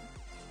 Sergey.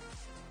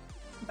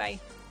 Bye.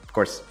 Of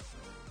course.